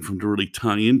relationship for him to really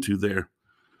tie into there.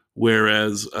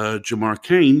 Whereas Jamar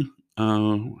Cain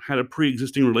had a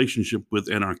pre-existing relationship with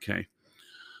NRK.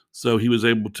 So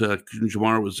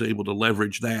Jamar was able to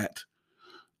leverage that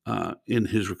in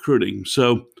his recruiting.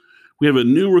 So we have a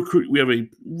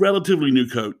relatively new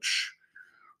coach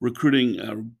recruiting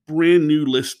a brand new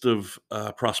list of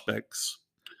prospects,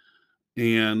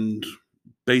 and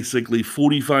basically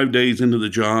 45 days into the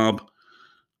job,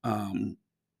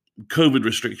 COVID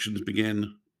restrictions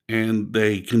begin, and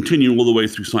they continue all the way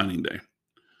through signing day.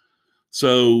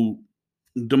 So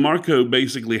DeMarco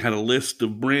basically had a list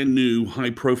of brand new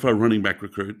high-profile running back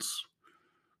recruits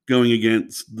going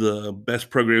against the best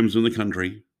programs in the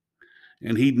country,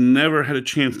 and he'd never had a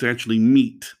chance to actually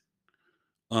meet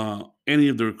any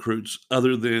of the recruits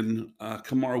other than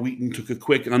Kamar Wheaton took a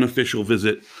quick unofficial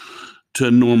visit to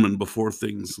Norman before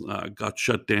things got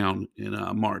shut down in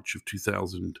March of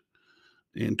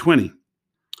 2020.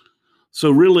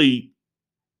 So really,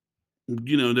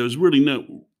 there was really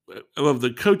no of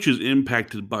the coaches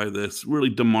impacted by this. Really,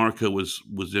 DeMarco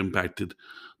was impacted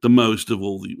the most of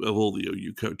all the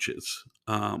OU coaches.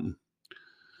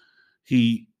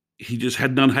 He just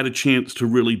had not had a chance to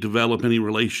really develop any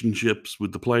relationships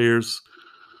with the players,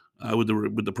 with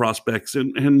the prospects,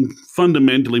 and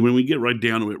fundamentally, when we get right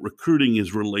down to it, recruiting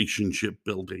is relationship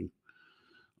building.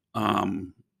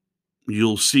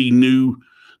 You'll see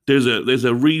there's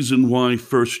a reason why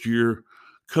first year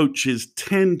coaches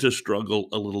tend to struggle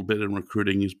a little bit in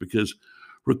recruiting, is because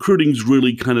recruiting is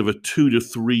really kind of a 2 to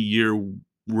 3 year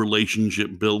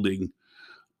relationship building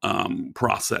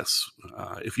process.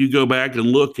 If you go back and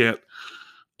look at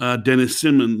Dennis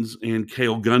Simmons and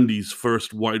Cale Gundy's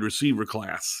first wide receiver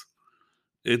class,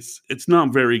 it's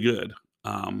not very good.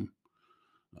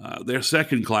 Their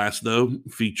second class, though,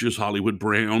 features Hollywood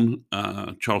Brown,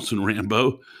 Charleston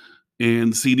Rambo,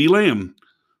 and CeeDee Lamb.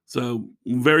 So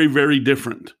very, very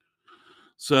different.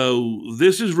 So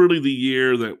this is really the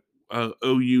year that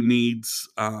OU needs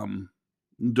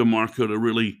DeMarco to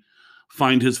really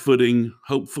find his footing.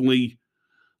 Hopefully,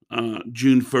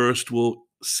 June 1st will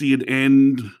see an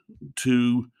end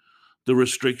to the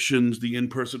restrictions, the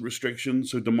in-person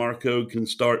restrictions, so DeMarco can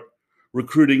start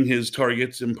recruiting his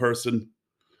targets in person.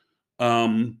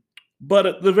 But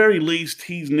at the very least,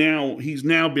 he's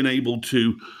now been able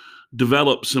to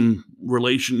develop some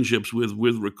relationships with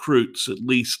recruits, at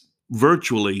least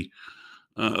virtually,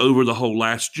 over the whole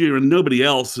last year, and nobody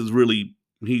else is really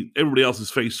everybody else is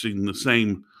facing the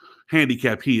same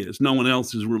handicap he is. No one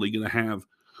else is really going to have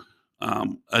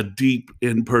a deep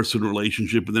in-person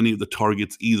relationship with any of the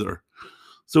targets either.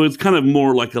 So it's kind of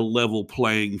more like a level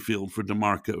playing field for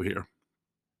DeMarco here.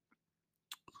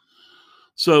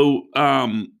 So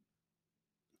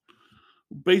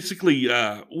basically,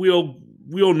 we all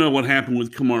know what happened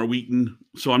with Kamar Wheaton,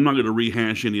 so I'm not going to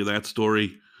rehash any of that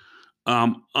story.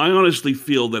 I honestly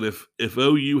feel that if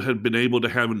OU had been able to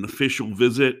have an official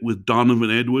visit with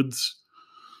Donovan Edwards,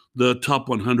 the top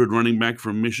 100 running back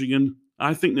from Michigan,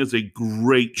 I think there's a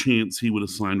great chance he would have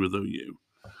signed with OU.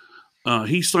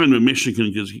 He signed with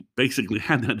Michigan because he basically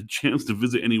hadn't had a chance to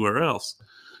visit anywhere else.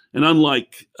 And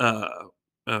unlike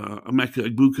Emeka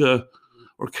Egbuka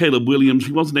or Caleb Williams,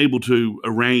 he wasn't able to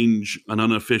arrange an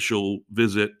unofficial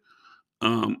visit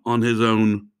on his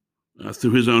own,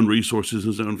 through his own resources,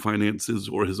 his own finances,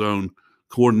 or his own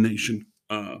coordination.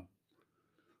 And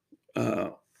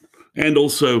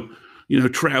also,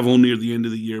 travel near the end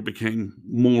of the year became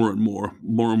more and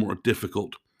more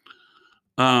difficult.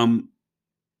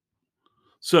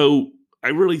 So I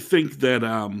really think that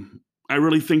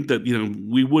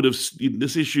we would have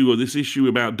this issue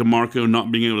about DeMarco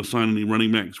not being able to sign any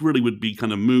running backs really would be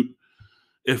kind of moot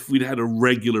if we'd had a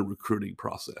regular recruiting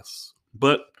process.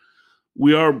 But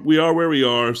we are where we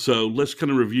are, so let's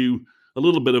kind of review a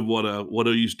little bit of what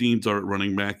OU's needs are at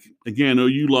running back. Again,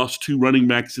 OU lost 2 running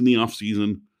backs in the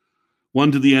offseason,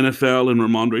 one to the NFL in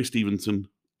Ramondre Stevenson,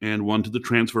 and one to the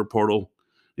transfer portal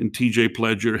in TJ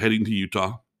Pledger heading to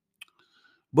Utah.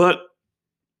 But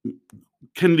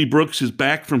Kennedy Brooks is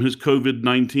back from his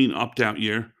COVID-19 opt-out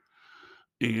year.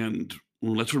 And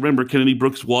let's remember, Kennedy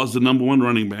Brooks was the number 1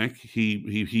 running back.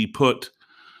 He put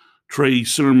Trey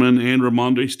Sermon and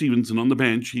Ramondre Stevenson on the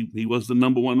bench. He was the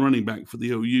number 1 running back for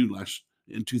the OU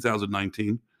in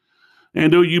 2019.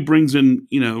 And OU brings in,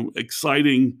 an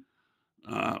exciting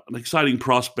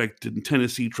prospect in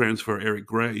Tennessee transfer Eric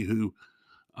Gray, who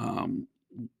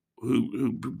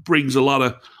brings a lot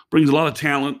of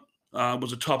talent.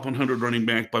 Was a top 100 running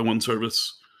back by one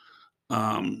service.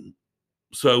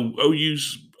 So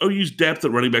OU's depth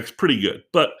at running back is pretty good.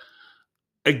 But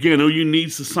again, OU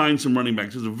needs to sign some running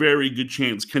backs. There's a very good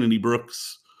chance Kennedy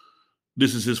Brooks,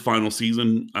 this is his final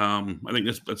season. I think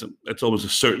that's almost a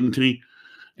certainty.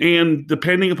 And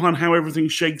depending upon how everything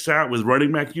shakes out with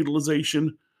running back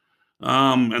utilization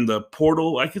and the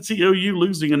portal, I could see OU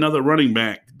losing another running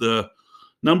back. The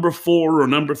number 4 or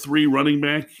number 3 running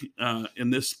back in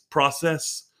this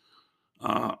process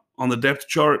on the depth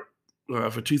chart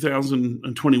for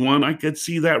 2021, I could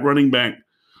see that running back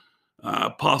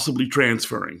possibly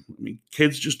transferring. I mean,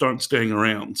 kids just aren't staying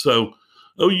around. So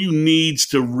OU needs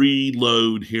to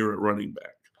reload here at running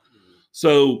back.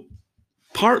 So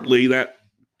partly got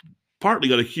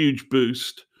a huge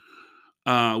boost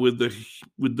with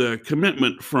the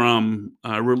commitment from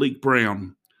Raleek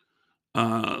Brown,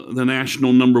 the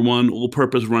national number 1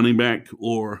 all-purpose running back,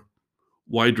 or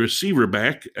wide receiver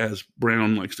back, as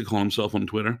Brown likes to call himself on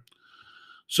Twitter.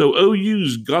 So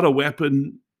OU's got a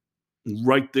weapon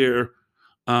right there,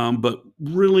 but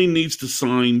really needs to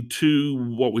sign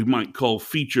 2 what we might call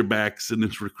feature backs in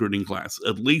this recruiting class.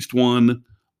 At least 1,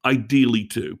 ideally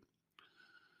 2.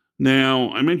 Now,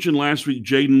 I mentioned last week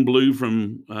Jaden Blue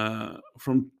from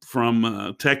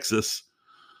Texas,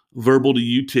 verbal to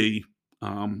UT.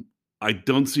 I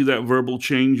don't see that verbal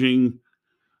changing.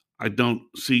 I don't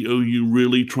see OU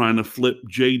really trying to flip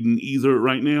Jaden either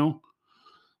right now.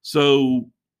 So,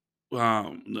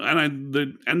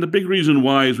 the big reason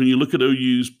why is when you look at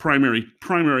OU's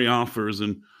primary offers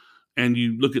and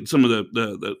you look at some of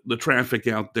the traffic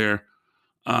out there,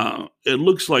 it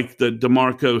looks like that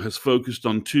DeMarco has focused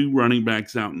on 2 running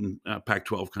backs out in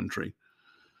Pac-12 country.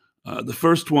 The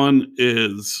first one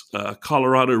is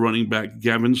Colorado running back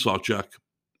Gavin Sawchuk.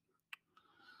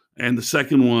 And the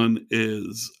second one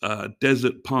is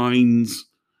Desert Pines,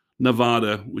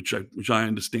 Nevada, which I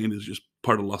understand is just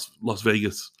part of Las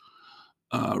Vegas,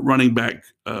 running back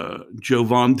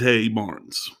Jovante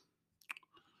Barnes.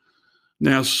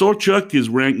 Now, Sawchuk is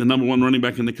ranked the number 1 running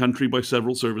back in the country by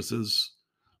several services.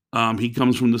 He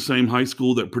comes from the same high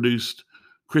school that produced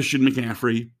Christian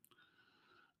McCaffrey.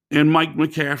 And Mike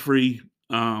McCaffrey,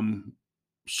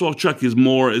 Sawchuk is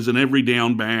more as an every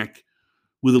down back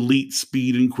with elite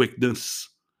speed and quickness.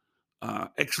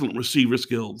 excellent receiver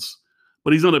skills,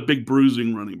 but he's not a big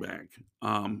bruising running back.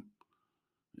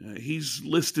 He's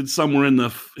listed somewhere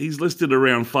he's listed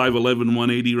around 5'11",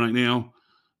 180 right now.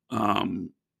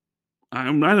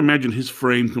 I'd imagine his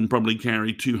frame can probably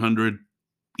carry 200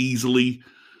 easily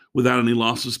without any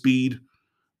loss of speed.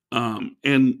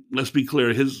 And let's be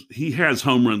clear, he has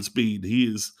home run speed.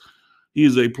 He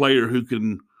is a player who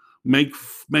can make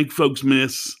folks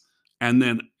miss and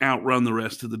then outrun the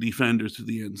rest of the defenders to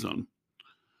the end zone.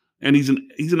 And he's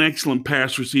an excellent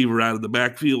pass receiver out of the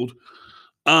backfield.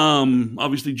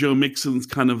 Obviously, Joe Mixon's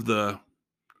kind of the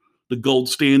gold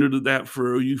standard of that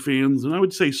for OU fans, and I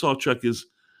would say Sawchuk is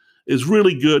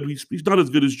really good. He's not as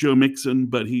good as Joe Mixon,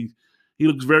 but he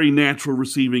looks very natural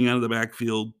receiving out of the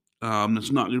backfield.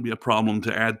 It's not going to be a problem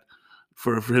to add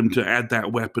for him to add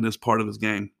that weapon as part of his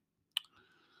game.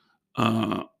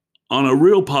 On a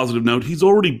real positive note, he's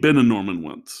already been in Norman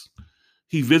once.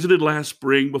 He visited last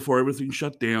spring before everything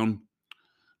shut down,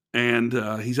 and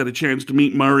he's had a chance to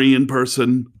meet Murray in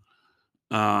person.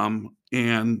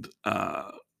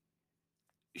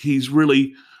 He's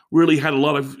really had a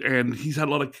lot of, and he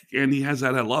has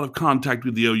had a lot of contact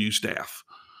with the OU staff.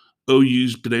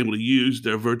 OU's been able to use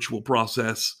their virtual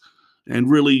process and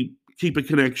really keep a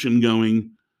connection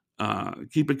going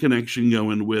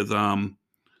with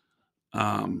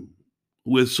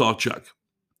Sawchuk.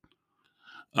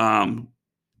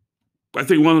 I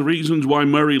think one of the reasons why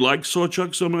Murray likes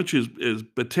Sawchuk so much is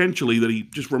potentially that he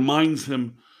just reminds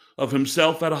him of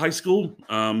himself out of high school.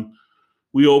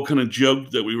 We all kind of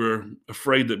joked that we were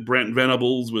afraid that Brent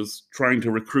Venables was trying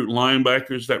to recruit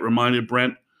linebackers that reminded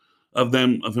Brent of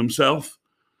himself.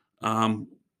 It's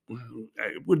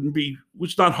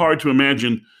not hard to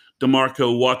imagine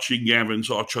DeMarco watching Gavin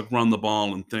Sawchuk run the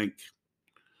ball and think,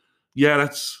 yeah,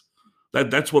 that's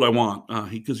what I want.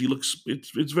 Because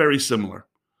it's very similar.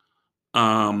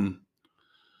 OU's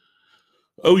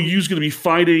going to be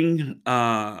fighting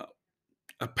a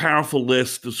powerful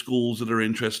list of schools that are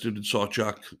interested in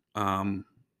Sawchuk,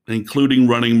 including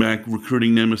running back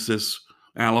recruiting nemesis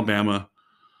Alabama,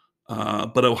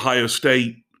 but Ohio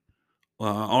State,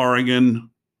 Oregon,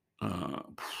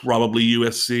 probably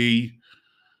USC,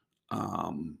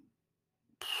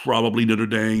 probably Notre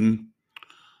Dame.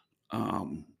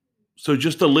 So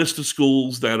just a list of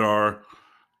schools that are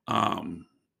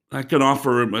that can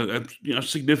offer a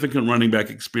significant running back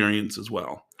experience as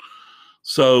well.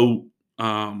 So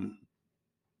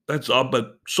that's all.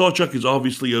 But Sawchuk is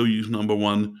obviously OU's number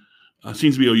one.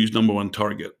 Seems to be OU's number one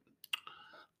target.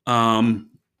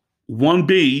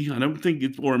 1B, I don't think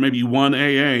it's, or maybe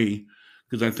 1AA,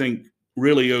 because I think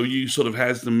really OU sort of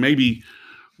has them maybe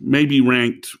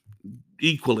ranked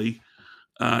equally,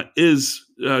 is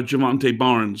Javante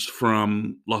Barnes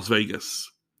from Las Vegas.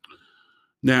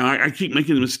 Now, I keep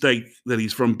making the mistake that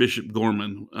he's from Bishop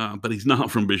Gorman, but he's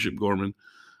not from Bishop Gorman.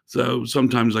 So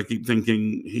sometimes I keep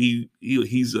thinking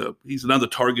he's another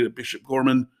target at Bishop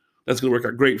Gorman. That's going to work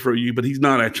out great for you, but he's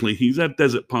not actually. He's at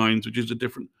Desert Pines, which is a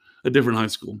different high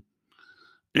school.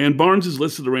 And Barnes is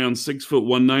listed around 6 foot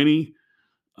 190.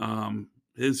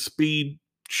 His speed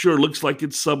sure looks like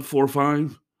it's sub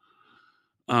 4.5.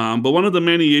 But one of the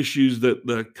many issues that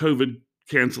the COVID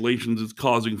cancellations is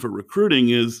causing for recruiting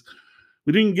is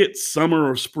we didn't get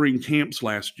summer or spring camps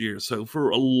last year. So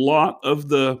for a lot of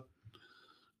the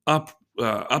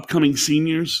upcoming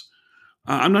seniors,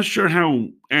 I'm not sure how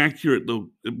accurate the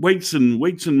weights and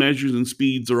measures and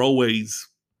speeds are always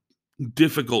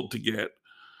difficult to get.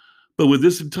 But with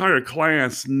this entire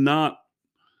class not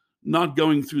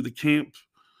going through the camp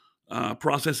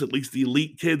process, at least the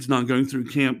elite kids not going through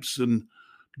camps and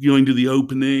going to the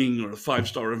opening or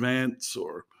 5-star events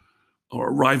or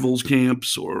rivals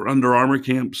camps or Under Armour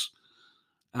camps,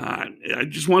 I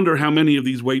just wonder how many of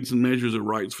these weights and measures are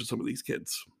right for some of these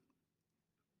kids.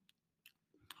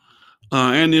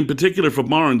 And in particular for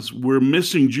Barnes, we're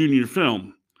missing junior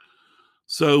film.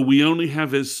 So we only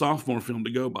have his sophomore film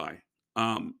to go by.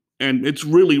 And it's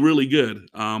really, really good.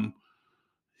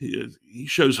 He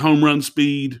shows home run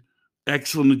speed,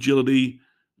 excellent agility,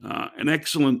 and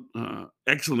excellent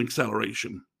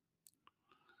acceleration.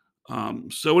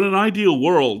 So in an ideal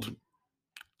world,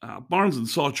 Barnes and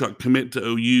Sawchuk commit to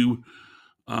OU.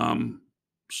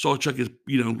 Sawchuk is,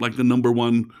 like the number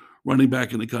one running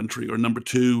back in the country, or number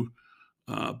two.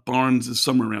 Barnes is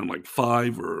somewhere around like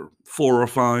 5 or 4 or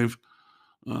 5.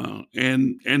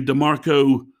 And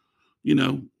DeMarco,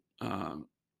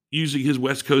 using his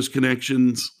West Coast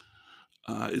connections,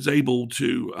 is able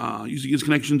to, using his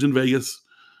connections in Vegas,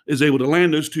 is able to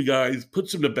land those two guys,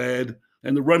 puts them to bed,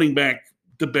 and the running back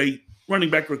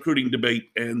recruiting debate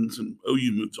ends and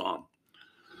OU moves on.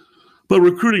 But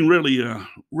recruiting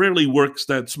rarely works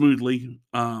that smoothly.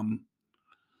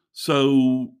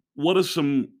 So what are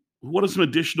some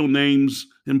additional names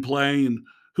in play, and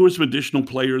who are some additional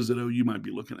players that OU might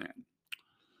be looking at?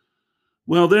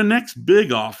 Well, their next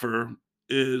big offer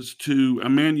is to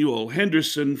Emmanuel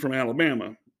Henderson from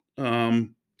Alabama. Not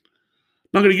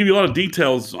going to give you a lot of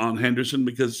details on Henderson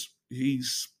because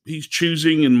he's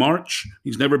choosing in March.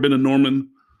 He's never been a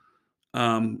Norman,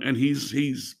 and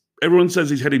he's everyone says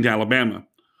he's heading to Alabama.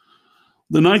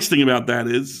 The nice thing about that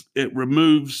is it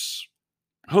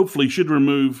hopefully should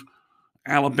remove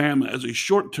Alabama as a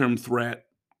short-term threat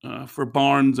for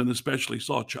Barnes and especially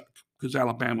Sawchuk, because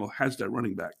Alabama has that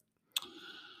running back.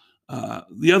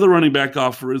 The other running back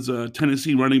offer is a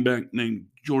Tennessee running back named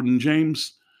Jordan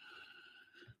James.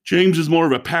 James is more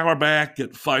of a power back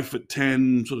at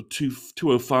 5'10", sort of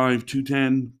 205,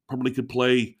 210. Probably could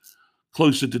play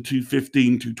closer to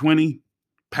 215, 220.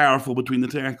 Powerful between the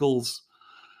tackles.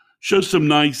 Shows some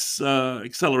nice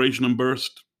acceleration and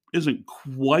burst. Isn't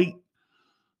quite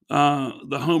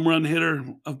the home run hitter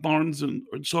of Barnes and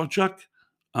Sawchuk.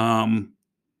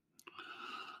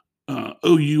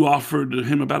 OU offered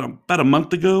him about a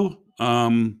month ago.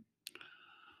 A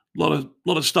lot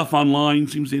of stuff online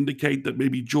seems to indicate that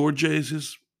maybe Georgia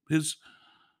is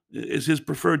his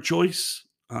preferred choice.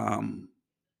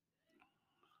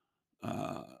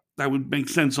 That would make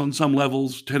sense on some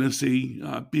levels. Tennessee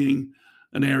being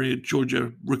an area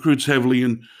Georgia recruits heavily,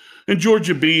 and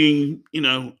Georgia being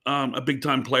a big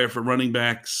time player for running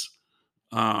backs.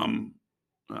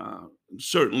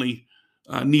 Certainly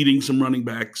needing some running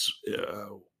backs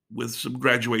with some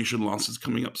graduation losses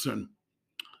coming up soon,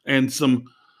 and some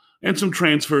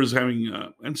transfers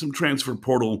and some transfer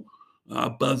portal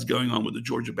buzz going on with the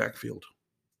Georgia backfield.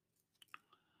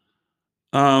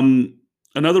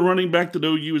 Another running back that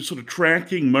OU is sort of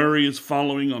tracking, Murray is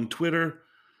following on Twitter,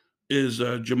 is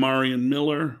Jamarian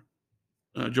Miller.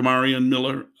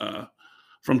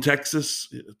 From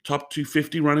Texas, top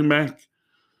 250 running back,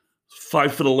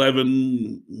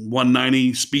 5'11",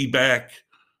 190 speed back.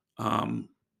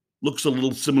 Looks a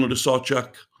little similar to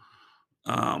Sawchuk.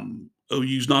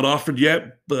 OU's not offered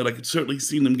yet, but I could certainly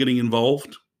see them getting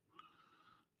involved.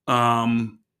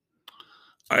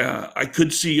 I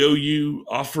could see OU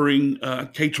offering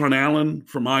Katron Allen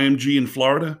from IMG in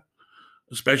Florida,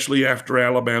 especially after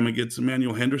Alabama gets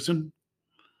Emmanuel Henderson.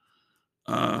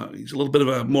 He's a little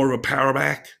bit more of a power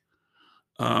back.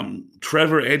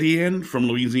 Trevor Etienne from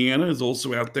Louisiana is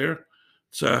also out there.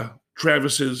 It's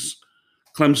Travis's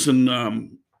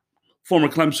Clemson, former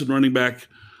Clemson running back,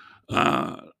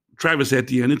 Travis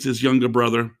Etienne. It's his younger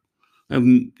brother,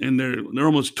 and they're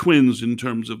almost twins in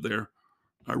terms of their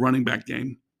running back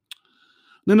game.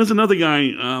 Then there's another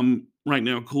guy right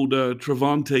now called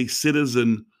Travante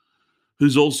Citizen,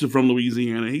 who's also from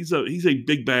Louisiana. He's a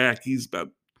big back. He's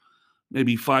about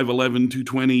maybe 5'11",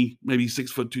 220, maybe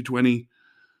 6 foot 220.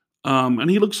 And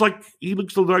he looks like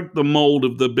the mold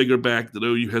of the bigger back that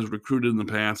OU has recruited in the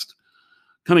past.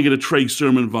 Kind of get a Trey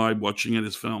Sermon vibe watching at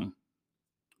his film.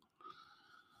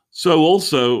 So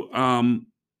also,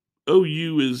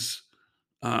 OU is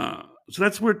so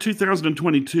that's where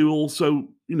 2022 also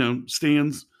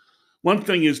stands. One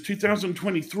thing is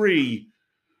 2023,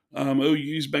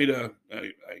 OU's made a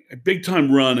big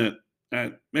time run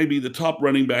at maybe the top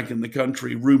running back in the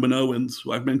country, Ruben Owens,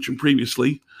 who I've mentioned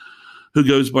previously, who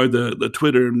goes by the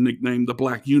Twitter nickname the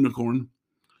Black Unicorn,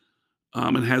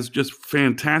 and has just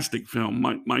fantastic film.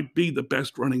 Might be the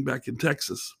best running back in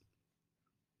Texas.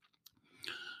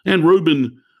 And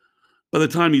Ruben, by the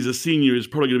time he's a senior, is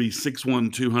probably going to be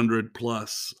 6'1", 200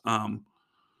 plus.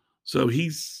 So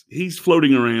he's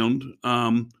floating around.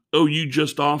 OU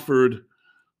just offered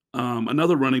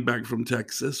another running back from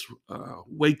Texas,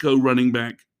 Waco running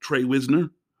back Trey Wisner.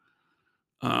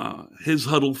 His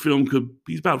huddle film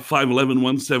he's about 5'11",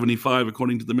 175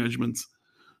 according to the measurements.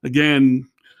 Again,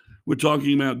 we're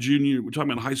talking about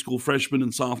high school freshmen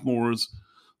and sophomores.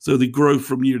 So the growth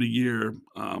from year to year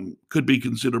could be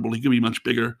considerable. He could be much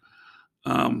bigger.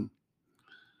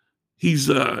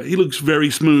 He looks very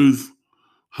smooth,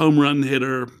 home run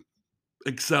hitter,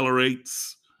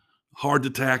 accelerates, hard to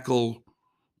tackle,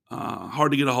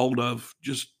 hard to get a hold of,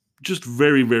 just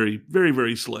very, very, very,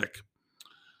 very slick.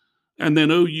 And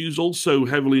then OU's also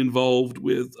heavily involved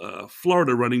with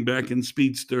Florida running back and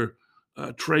speedster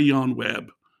Trayon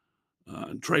Webb.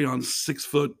 Trayon's 6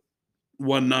 foot,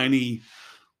 190,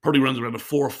 probably runs around a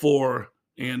 4.4,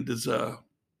 and is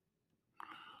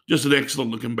just an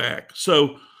excellent looking back.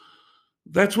 So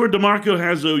that's where DeMarco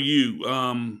has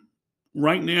OU.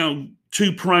 Right now,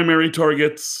 2 primary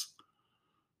targets,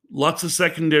 lots of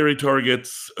secondary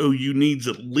targets. OU needs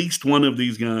at least one of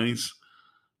these guys.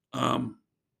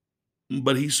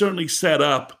 But he's certainly set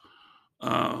up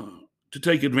to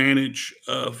take advantage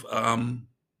of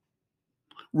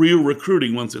real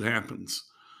recruiting once it happens.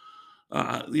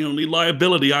 The only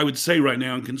liability I would say right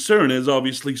now and concern is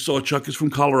obviously Sawchuk is from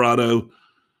Colorado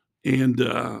and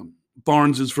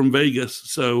Barnes is from Vegas.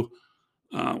 So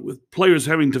with players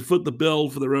having to foot the bill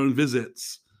for their own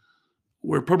visits,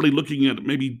 we're probably looking at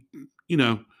maybe,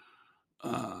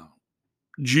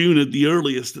 June at the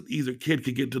earliest that either kid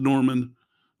could get to Norman.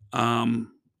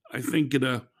 I think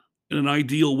in an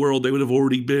ideal world, they would have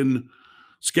already been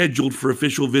scheduled for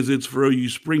official visits for OU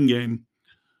spring game,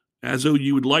 as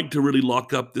OU would like to really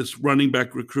lock up this running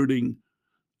back recruiting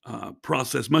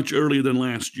process much earlier than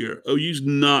last year. OU's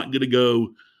not going to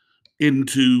go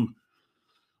into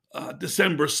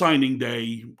December signing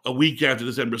day, a week after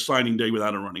December signing day,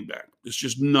 without a running back. It's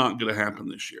just not going to happen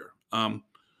this year.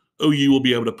 OU will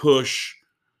be able to push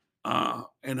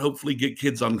and hopefully get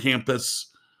kids on campus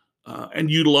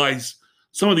and utilize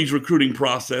some of these recruiting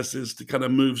processes to kind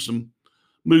of move some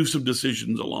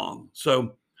decisions along.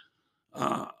 So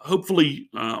hopefully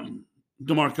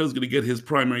DeMarco is going to get his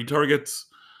primary targets,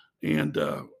 and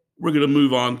we're going to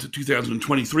move on to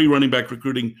 2023 running back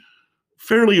recruiting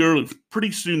fairly early,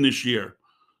 pretty soon this year,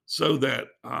 so that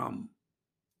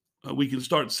we can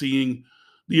start seeing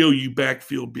the OU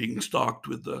backfield being stocked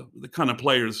with the kind of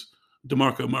players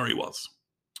DeMarco Murray was.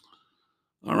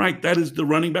 All right, that is the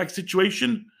running back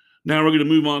situation. Now we're going to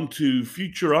move on to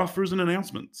future offers and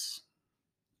announcements.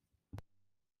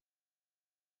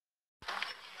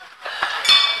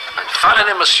 And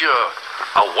finally, monsieur,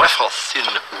 a wafer thin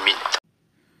mint.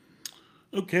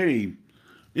 Okay,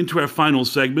 into our final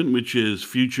segment, which is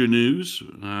future news,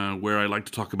 where I like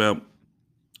to talk about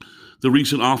the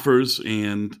recent offers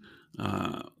and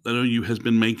that OU has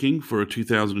been making for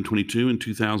 2022 and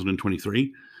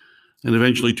 2023, and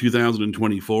eventually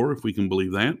 2024, if we can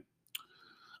believe that.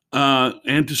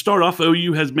 And to start off,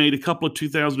 OU has made a couple of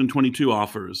 2022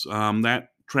 offers. That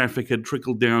traffic had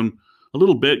trickled down a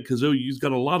little bit because OU's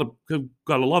got a lot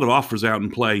of offers out in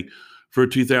play for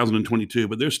 2022,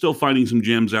 but they're still finding some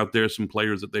gems out there, some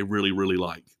players that they really, really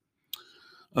like.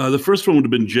 The first one would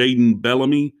have been Jaden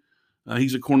Bellamy.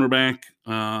 He's a cornerback,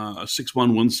 6'1",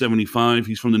 175.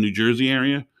 He's from the New Jersey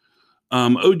area.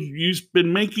 OU's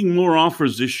been making more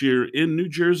offers this year in New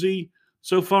Jersey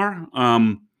so far.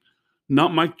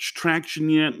 Not much traction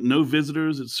yet, no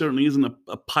visitors. It certainly isn't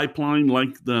a pipeline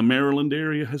like the Maryland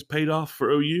area has paid off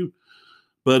for OU.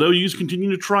 But OU's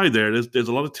continuing to try there. There's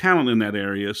a lot of talent in that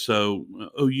area, so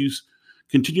OU's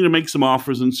continue to make some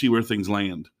offers and see where things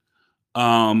land.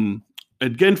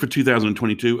 Again, for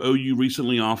 2022, OU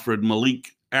recently offered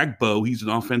Malik Agbo. He's an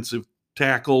offensive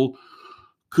tackle,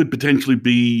 could potentially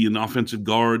be an offensive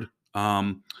guard.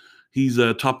 He's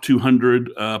a top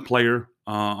 200 player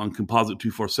on Composite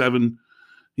 247.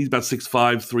 He's about 6'5",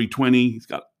 320. He's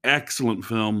got excellent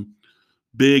film,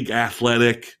 big,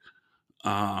 athletic,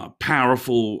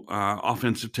 powerful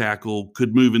offensive tackle,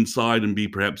 could move inside and be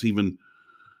perhaps even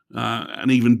an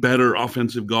even better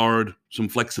offensive guard, some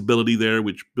flexibility there,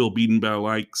 which Bill Biedenbaugh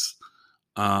likes.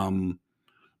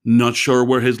 Not sure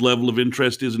where his level of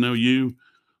interest is in OU.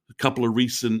 A couple of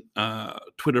recent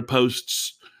Twitter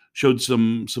posts showed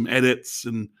some edits,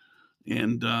 and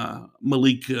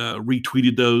Malik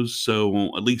retweeted those.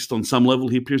 So at least on some level,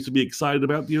 he appears to be excited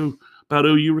about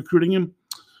OU recruiting him.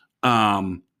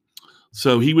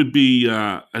 So he would be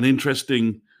an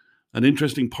interesting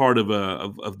part of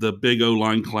the big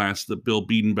O-line class that Bill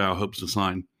Biedenbaugh hopes to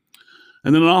sign.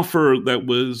 And then an offer that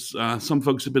was some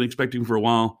folks have been expecting for a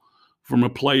while from a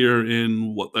player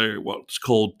in what's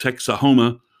called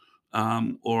Texahoma,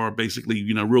 or basically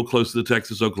real close to the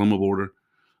Texas-Oklahoma border,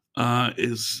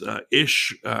 is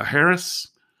Ish Harris.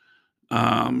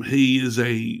 He is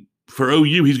for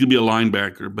OU, he's going to be a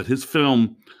linebacker, but his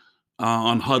film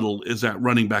on Huddle is at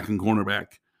running back and cornerback,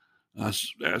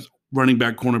 as running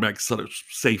back, cornerback,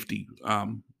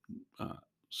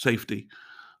 safety.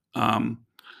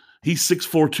 He's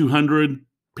 6'4", 200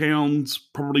 pounds,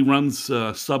 probably runs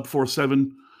sub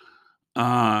 4.7.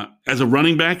 As a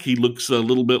running back, he looks a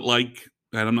little bit like,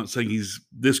 and I'm not saying he's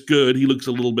this good, he looks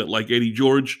a little bit like Eddie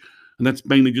George, and that's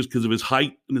mainly just because of his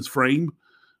height and his frame.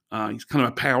 He's kind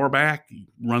of a power back. He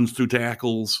runs through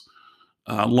tackles,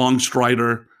 long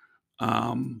strider.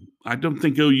 I don't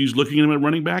think OU's looking at him at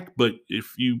running back, but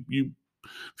if you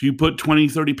put 20,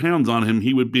 30 pounds on him,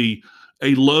 he would be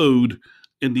a load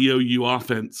in the OU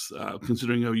offense,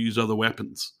 considering OU's other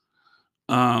weapons.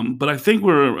 But I think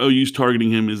where OU's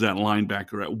targeting him is at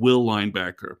linebacker, at will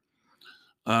linebacker,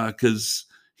 because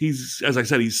he's, as I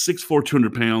said, he's 6'4",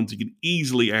 200 pounds. He can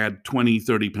easily add 20,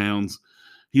 30 pounds.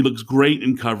 He looks great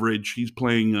in coverage. He's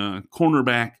playing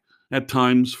cornerback at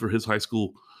times for his high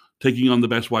school, taking on the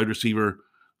best wide receiver.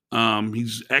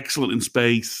 He's excellent in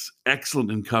space, excellent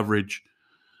in coverage.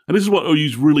 And this is what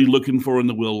OU's really looking for in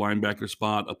the will linebacker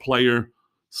spot, a player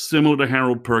similar to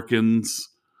Harold Perkins,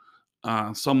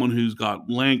 someone who's got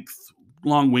length,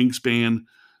 long wingspan,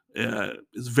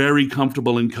 is very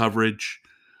comfortable in coverage,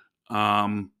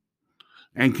 and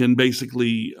can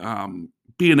basically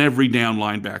be an every down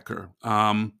linebacker.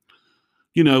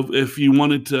 If you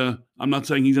wanted to, I'm not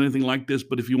saying he's anything like this,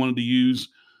 but if you wanted to use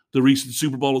the recent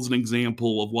Super Bowl as an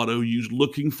example of what OU's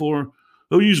looking for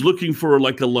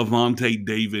like a Levante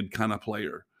David kind of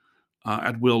player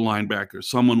at will linebacker,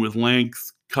 someone with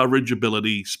length, coverage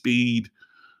ability, speed.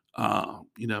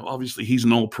 Obviously he's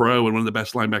an all-pro and one of the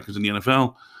best linebackers in the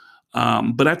NFL.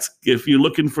 But that's, if you're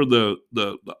looking for the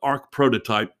ARC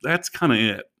prototype, that's kind of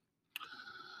it.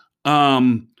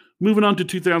 Moving on to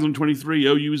 2023,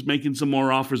 OU is making some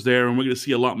more offers there, and we're going to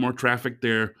see a lot more traffic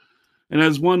there. And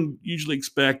as one usually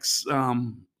expects,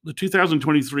 the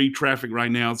 2023 traffic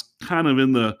right now is kind of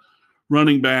in the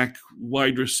running back,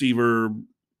 wide receiver,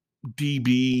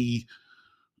 DB,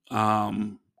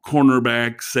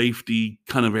 cornerback, safety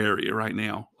kind of area right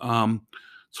now.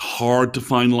 It's hard to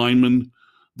find linemen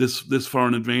this far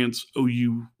in advance.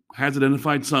 OU has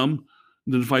identified some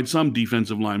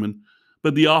defensive linemen,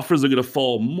 but the offers are going to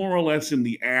fall more or less in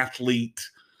the athlete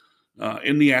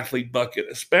bucket,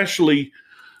 especially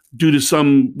due to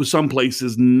some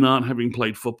places not having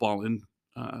played football in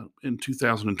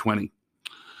 2020.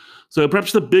 So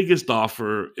perhaps the biggest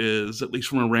offer is, at least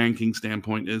from a ranking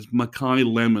standpoint, is Makai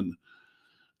Lemon.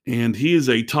 And he is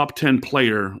a top 10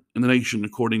 player in the nation,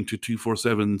 according to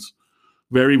 247's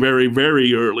very, very,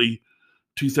 very early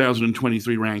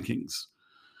 2023 rankings.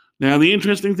 Now, the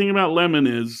interesting thing about Lemon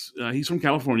is he's from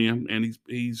California, and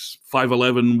he's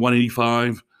 5'11",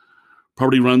 185,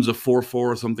 probably runs a 4.4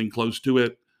 or something close to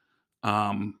it.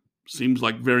 Seems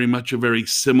like very much a very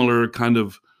similar kind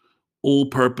of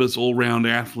all-purpose, all-round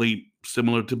athlete,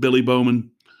 similar to Billy Bowman.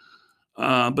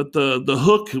 But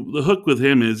the hook with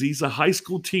him is he's a high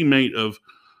school teammate of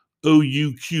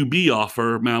OU QB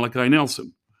offer Malachi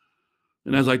Nelson.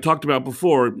 And as I talked about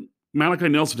before, Malachi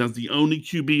Nelson has the only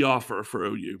QB offer for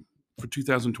OU for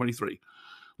 2023.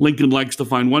 Lincoln likes to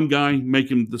find one guy, make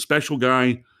him the special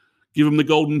guy, give him the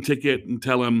golden ticket, and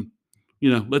tell him,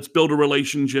 let's build a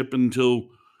relationship until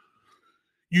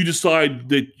you decide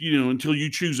that, until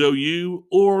you choose OU,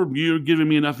 or you're giving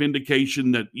me enough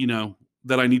indication that,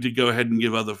 that I need to go ahead and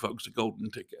give other folks a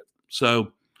golden ticket.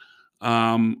 So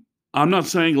I'm not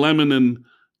saying Lemon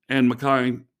and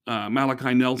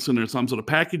Malachi Nelson are some sort of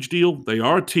package deal. They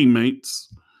are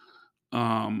teammates.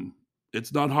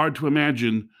 It's not hard to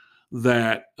imagine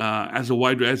that as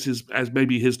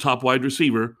maybe his top wide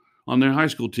receiver on their high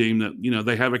school team, that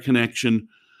they have a connection,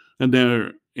 and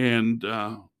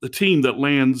the team that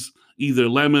lands either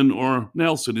Lemon or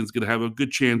Nelson is going to have a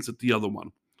good chance at the other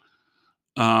one.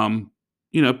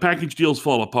 Package deals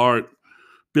fall apart.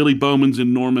 Billy Bowman's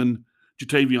in Norman.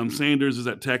 Jatavion Sanders is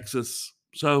at Texas.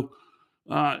 So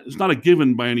it's not a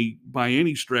given by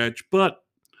any stretch. But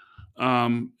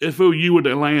if OU were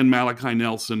to land Malachi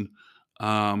Nelson,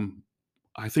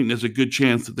 I think there's a good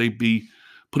chance that they'd be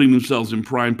putting themselves in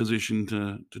prime position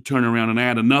to turn around and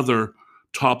add another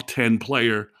top 10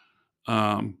 player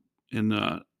in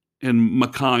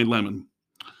Makai Lemon.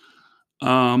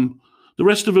 The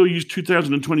rest of OU's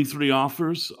 2023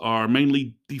 offers are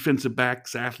mainly defensive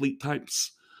backs, athlete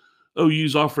types.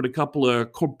 OU's offered a couple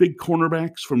of big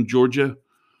cornerbacks from Georgia,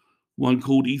 one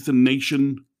called Ethan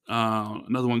Nation,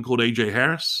 another one called A.J.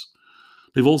 Harris.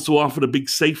 They've also offered a big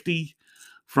safety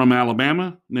from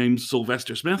Alabama named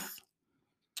Sylvester Smith.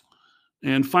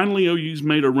 And finally, OU's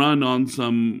made a run on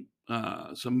some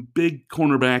big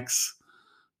cornerbacks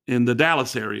in the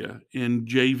Dallas area, in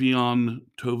Javion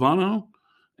Tovano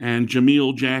and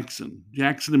Jameel Jackson.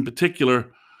 Jackson in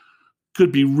particular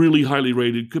could be really highly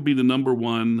rated, could be the number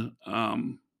one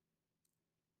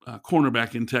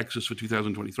cornerback in Texas for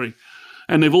 2023.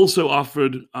 And they've also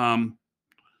offered, I'm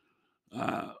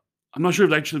not sure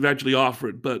if they've actually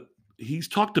offered, but he's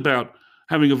talked about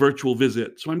having a virtual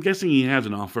visit. So I'm guessing he has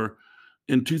an offer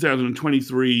in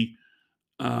 2023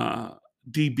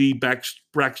 DB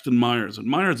Braxton Myers. And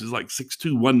Myers is like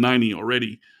 6'2", 190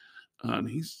 already.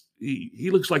 He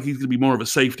looks like he's going to be more of a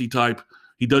safety type.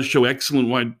 He does show excellent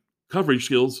wide coverage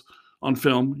skills on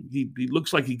film. He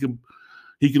looks like he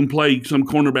can play some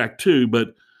cornerback too,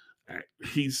 but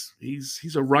he's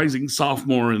a rising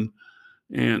sophomore and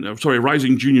a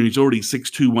rising junior. He's already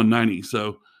 6'2", 190.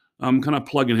 So I'm kind of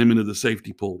plugging him into the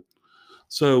safety pool.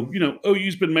 So,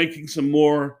 OU's been making some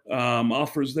more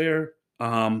offers there.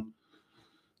 I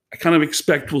kind of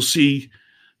expect we'll see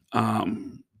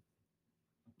some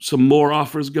more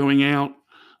offers going out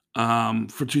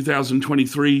for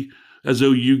 2023 as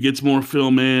OU gets more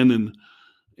film in,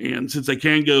 and since they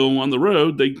can't go on the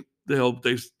road, they've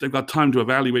got time to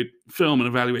evaluate film and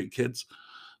evaluate kids.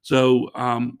 So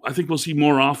I think we'll see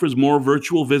more offers, more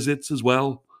virtual visits as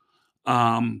well,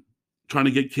 trying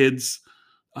to get kids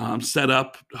set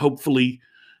up, hopefully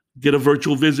get a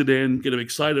virtual visit in, get them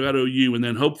excited about OU, and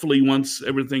then hopefully once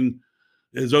everything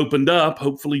is opened up,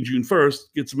 hopefully June 1st,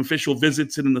 get some official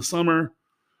visits in the summer,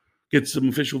 get some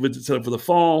official visits set up for the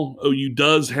fall. OU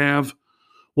does have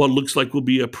what looks like will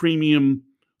be a premium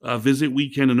visit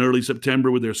weekend in early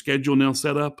September with their schedule now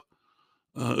set up.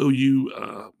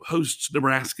 OU hosts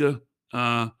Nebraska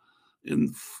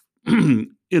in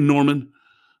Norman.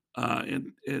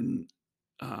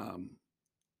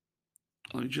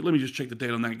 Let me just check the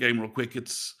date on that game real quick.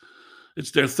 It's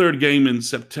their third game in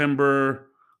September.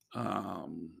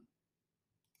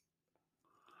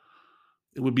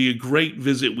 It would be a great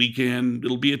visit weekend.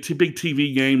 It'll be a big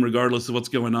TV game regardless of what's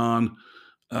going on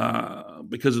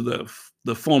because of the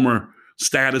former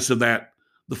status of that,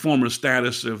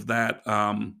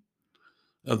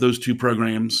 of those two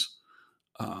programs.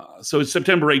 So it's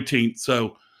September 18th.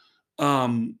 So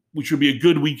which would be a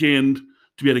good weekend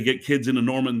to be able to get kids into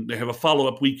Norman. They have a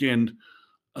follow-up weekend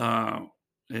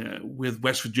with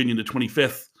West Virginia the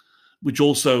 25th, which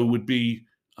also would be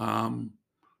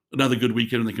another good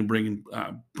weekend, and they can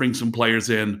bring some players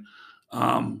in.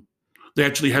 They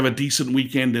actually have a decent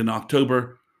weekend in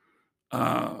October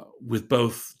with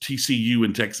both TCU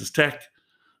and Texas Tech.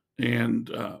 And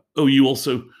OU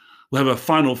also will have a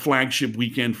final flagship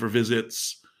weekend for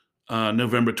visits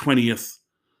November 20th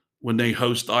when they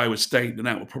host Iowa State, and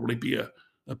that will probably be a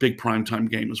big primetime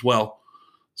game as well.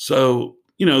 So,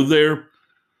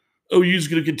 OU's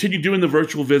going to continue doing the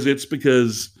virtual visits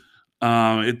because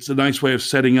it's a nice way of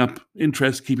setting up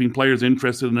interest, keeping players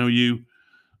interested in OU.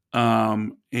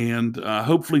 And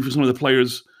hopefully for some of the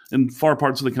players in far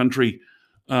parts of the country,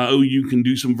 OU can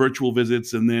do some virtual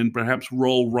visits and then perhaps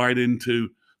roll right into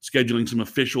scheduling some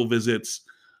official visits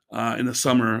in the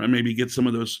summer and maybe get some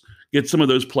of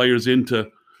those players in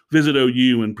to visit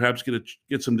OU and perhaps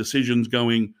get some decisions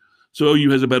going so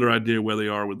OU has a better idea where they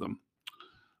are with them.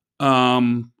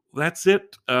 That's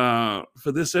it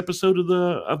for this episode of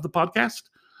the podcast.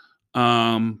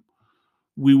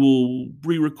 We will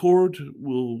re-record.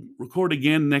 We'll record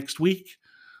again next week,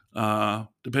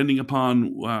 depending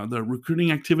upon the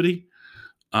recruiting activity.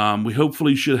 We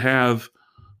hopefully should have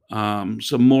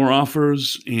some more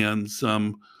offers and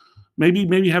some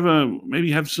maybe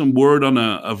have some word on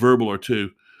a verbal or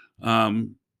two.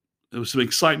 There was some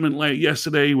excitement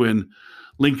yesterday when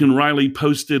Lincoln Riley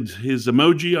posted his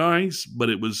emoji eyes, but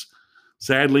it was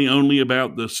sadly only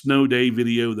about the snow day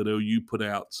video that OU put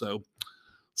out. So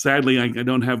sadly, I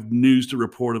don't have news to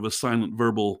report of a silent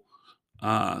verbal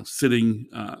that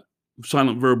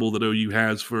OU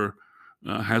has for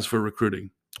recruiting.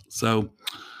 So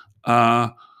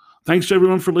thanks to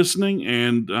everyone for listening,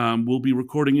 and we'll be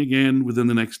recording again within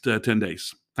the next 10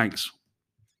 days. Thanks.